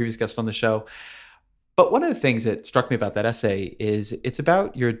a previous guest on the show. But one of the things that struck me about that essay is it's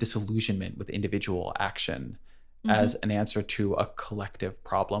about your disillusionment with individual action as an answer to a collective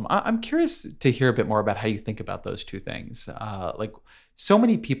problem. I'm curious to hear a bit more about how you think about those two things. Like so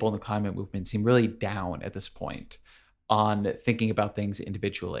many people in the climate movement seem really down at this point on thinking about things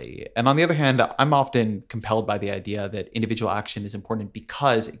individually. And on the other hand, I'm often compelled by the idea that individual action is important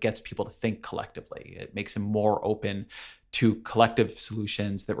because it gets people to think collectively. It makes them more open to collective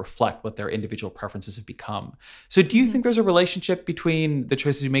solutions that reflect what their individual preferences have become. So do you think there's a relationship between the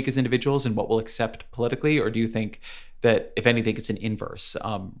choices we make as individuals and what we'll accept politically? Or do you think that, if anything, it's an inverse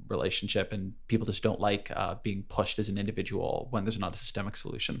relationship and people just don't like being pushed as an individual when there's not a systemic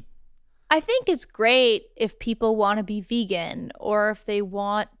solution? I think it's great if people want to be vegan or if they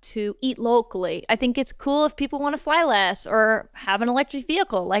want to eat locally. I think it's cool if people want to fly less or have an electric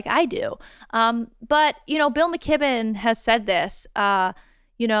vehicle like I do. But, Bill McKibben has said this, the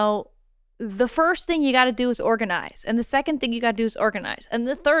first thing you got to do is organize. And the second thing you got to do is organize. And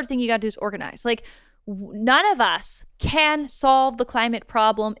the third thing you got to do is organize. Like, none of us can solve the climate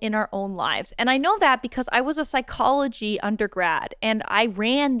problem in our own lives. And I know that because I was a psychology undergrad and I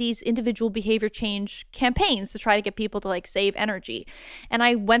ran these individual behavior change campaigns to try to get people to save energy. And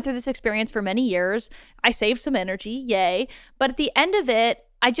I went through this experience for many years. I saved some energy, yay. But at the end of it,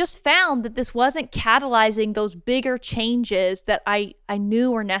 I just found that this wasn't catalyzing those bigger changes that I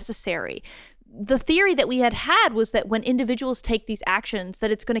knew were necessary. the theory that we had was that when individuals take these actions,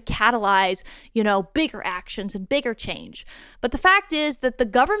 that it's going to catalyze, bigger actions and bigger change. But the fact is that the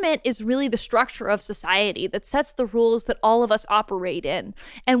government is really the structure of society that sets the rules that all of us operate in.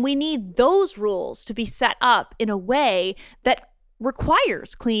 And we need those rules to be set up in a way that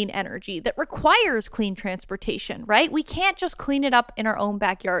requires clean energy, that requires clean transportation, right? We can't just clean it up in our own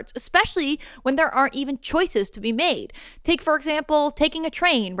backyards, especially when there aren't even choices to be made. Take, for example, taking a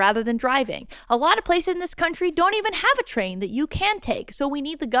train rather than driving. A lot of places in this country don't even have a train that you can take. So we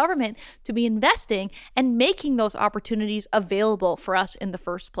need the government to be investing and making those opportunities available for us in the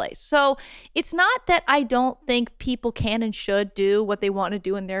first place. So it's not that I don't think people can and should do what they want to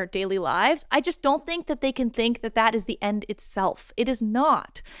do in their daily lives. I just don't think that they can think that that is the end itself. It is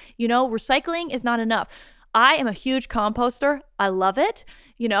not. Recycling is not enough. I am a huge composter. I love it.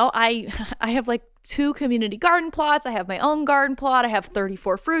 I have like 2 community garden plots. I have my own garden plot. I have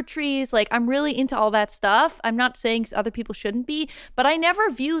 34 fruit trees. Like, I'm really into all that stuff. I'm not saying other people shouldn't be, but I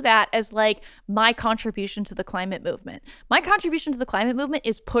never view that as like my contribution to the climate movement. My contribution to the climate movement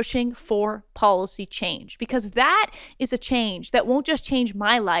is pushing for policy change, because that is a change that won't just change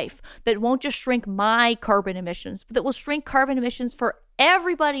my life, that won't just shrink my carbon emissions, but that will shrink carbon emissions for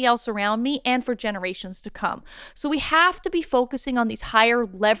everybody else around me and for generations to come. So we have to be focusing on these higher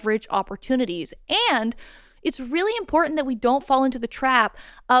leverage opportunities. And it's really important that we don't fall into the trap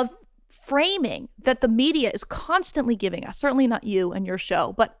of framing that the media is constantly giving us, certainly not you and your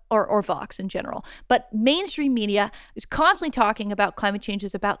show, but or Vox in general, but mainstream media is constantly talking about climate change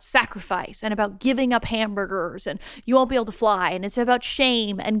is about sacrifice and about giving up hamburgers and you won't be able to fly, and it's about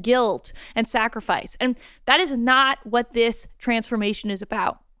shame and guilt and sacrifice. And that is not what this transformation is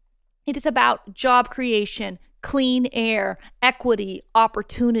about. It is about job creation, clean air, equity,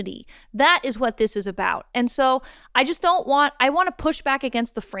 opportunity. That is what this is about. And so I want to push back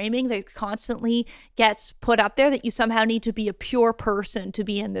against the framing that constantly gets put up there that you somehow need to be a pure person to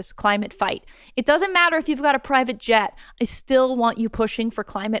be in this climate fight. It doesn't matter if you've got a private jet. I still want you pushing for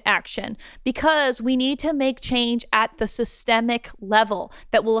climate action, because we need to make change at the systemic level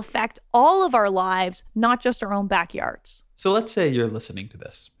that will affect all of our lives, not just our own backyards. So let's say you're listening to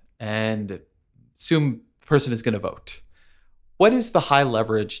this and assume person is going to vote. What is the high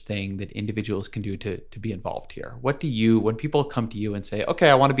leverage thing that individuals can do to be involved here? What do you, when people come to you and say, okay,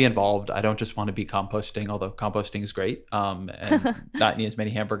 I want to be involved, I don't just want to be composting, although composting is great, and not eating as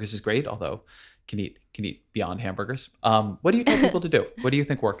many hamburgers is great, although can eat beyond hamburgers. What do you tell people to do? What do you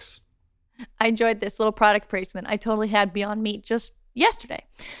think works? I enjoyed this little product placement. I totally had Beyond Meat just yesterday.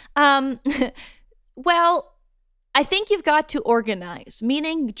 Well, I think you've got to organize,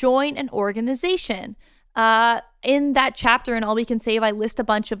 meaning join an organization. In that chapter in All We Can Save, I list a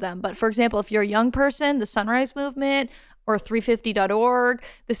bunch of them. But for example, if you're a young person, the Sunrise Movement or 350.org,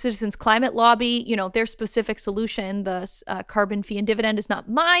 the Citizens Climate Lobby, their specific solution, the carbon fee and dividend, is not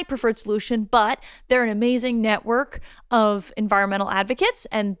my preferred solution, but they're an amazing network of environmental advocates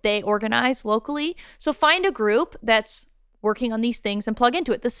and they organize locally. So find a group that's working on these things and plug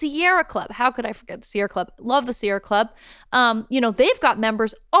into it. The Sierra Club. How could I forget the Sierra Club? Love the Sierra Club. They've got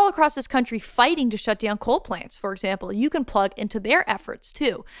members all across this country fighting to shut down coal plants, for example. You can plug into their efforts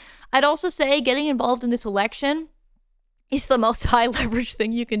too. I'd also say getting involved in this election is the most high leverage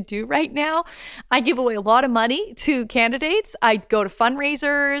thing you can do right now. I give away a lot of money to candidates. I go to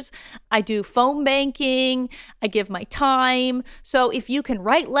fundraisers. I do phone banking. I give my time. So if you can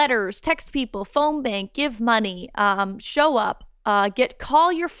write letters, text people, phone bank, give money, show up,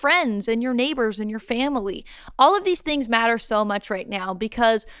 call your friends and your neighbors and your family. All of these things matter so much right now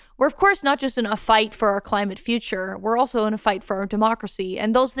because we're, of course, not just in a fight for our climate future. We're also in a fight for our democracy.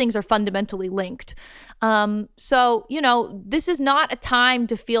 And those things are fundamentally linked. This is not a time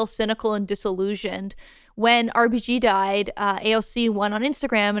to feel cynical and disillusioned. When RBG died, AOC went on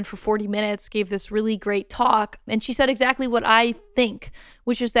Instagram and for 40 minutes gave this really great talk. And she said exactly what I think,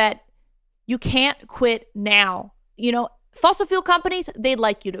 which is that you can't quit now. Fossil fuel companies, they'd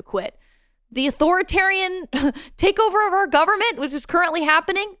like you to quit. The authoritarian takeover of our government, which is currently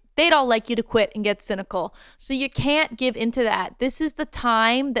happening, they'd all like you to quit and get cynical. So you can't give into that. This is the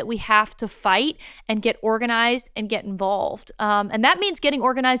time that we have to fight and get organized and get involved. And that means getting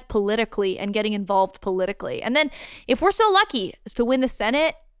organized politically and getting involved politically. And then if we're so lucky as to win the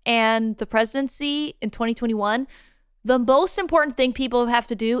Senate and the presidency in 2021, the most important thing people have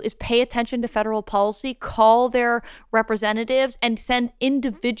to do is pay attention to federal policy, call their representatives, and send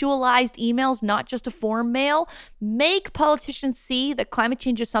individualized emails, not just a form mail. Make politicians see that climate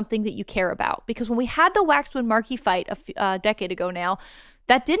change is something that you care about. Because when we had the Waxman-Markey fight a decade ago now,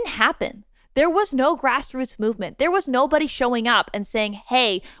 that didn't happen. there was no grassroots movement. There was nobody showing up and saying,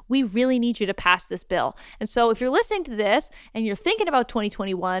 hey, we really need you to pass this bill. And so if you're listening to this and you're thinking about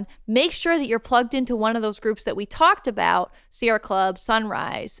 2021, make sure that you're plugged into one of those groups that we talked about, Sierra Club,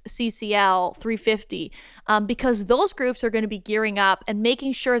 Sunrise, CCL, 350, because those groups are going to be gearing up and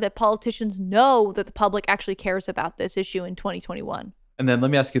making sure that politicians know that the public actually cares about this issue in 2021. And then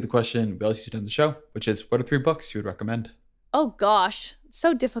let me ask you the question we always used to do on the show, which is, what are 3 books you would recommend? Oh gosh,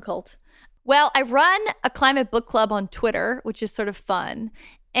 so difficult. Well, I run a climate book club on Twitter, which is sort of fun.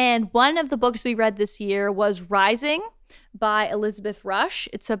 And one of the books we read this year was Rising by Elizabeth Rush.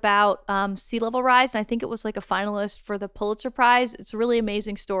 It's about sea level rise, and I think it was like a finalist for the Pulitzer Prize. It's a really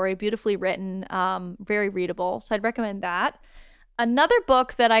amazing story, beautifully written, very readable. So I'd recommend that. Another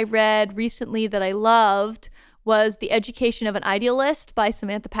book that I read recently that I loved was The Education of an Idealist by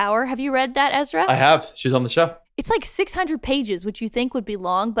Samantha Power. Have you read that, Ezra? I have. She's on the show. It's like 600 pages, which you think would be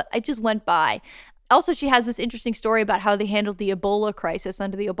long, but I just went by. Also, she has this interesting story about how they handled the Ebola crisis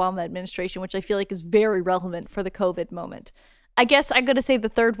under the Obama administration, which I feel like is very relevant for the COVID moment. I guess I'm going to say the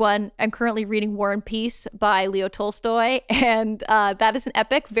third one. I'm currently reading War and Peace by Leo Tolstoy, and that is an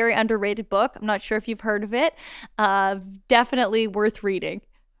epic, very underrated book. I'm not sure if you've heard of it. Definitely worth reading.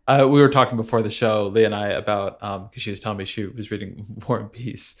 We were talking before the show, Leah and I, about, because she was telling me she was reading War and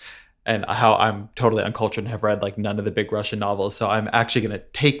Peace, and how I'm totally uncultured and have read like none of the big Russian novels. So I'm actually going to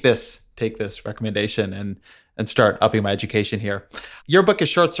take this recommendation and start upping my education here. Your book is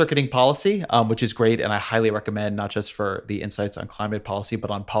Short Circuiting Policy, which is great. And I highly recommend, not just for the insights on climate policy,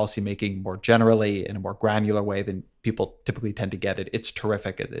 but on policymaking more generally in a more granular way than people typically tend to get it. It's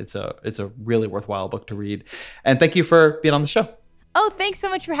terrific. It's a really worthwhile book to read. And thank you for being on the show. Oh, thanks so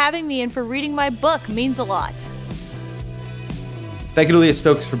much for having me and for reading my book. Means a lot. Thank you to Leah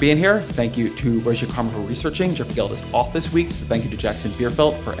Stokes for being here. Thank you to Rosia Karma for researching. Jeffrey Geld is off this week, so thank you to Jackson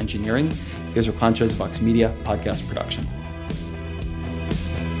Bierfeld for engineering. Ezra Clancha is Vox Media podcast production.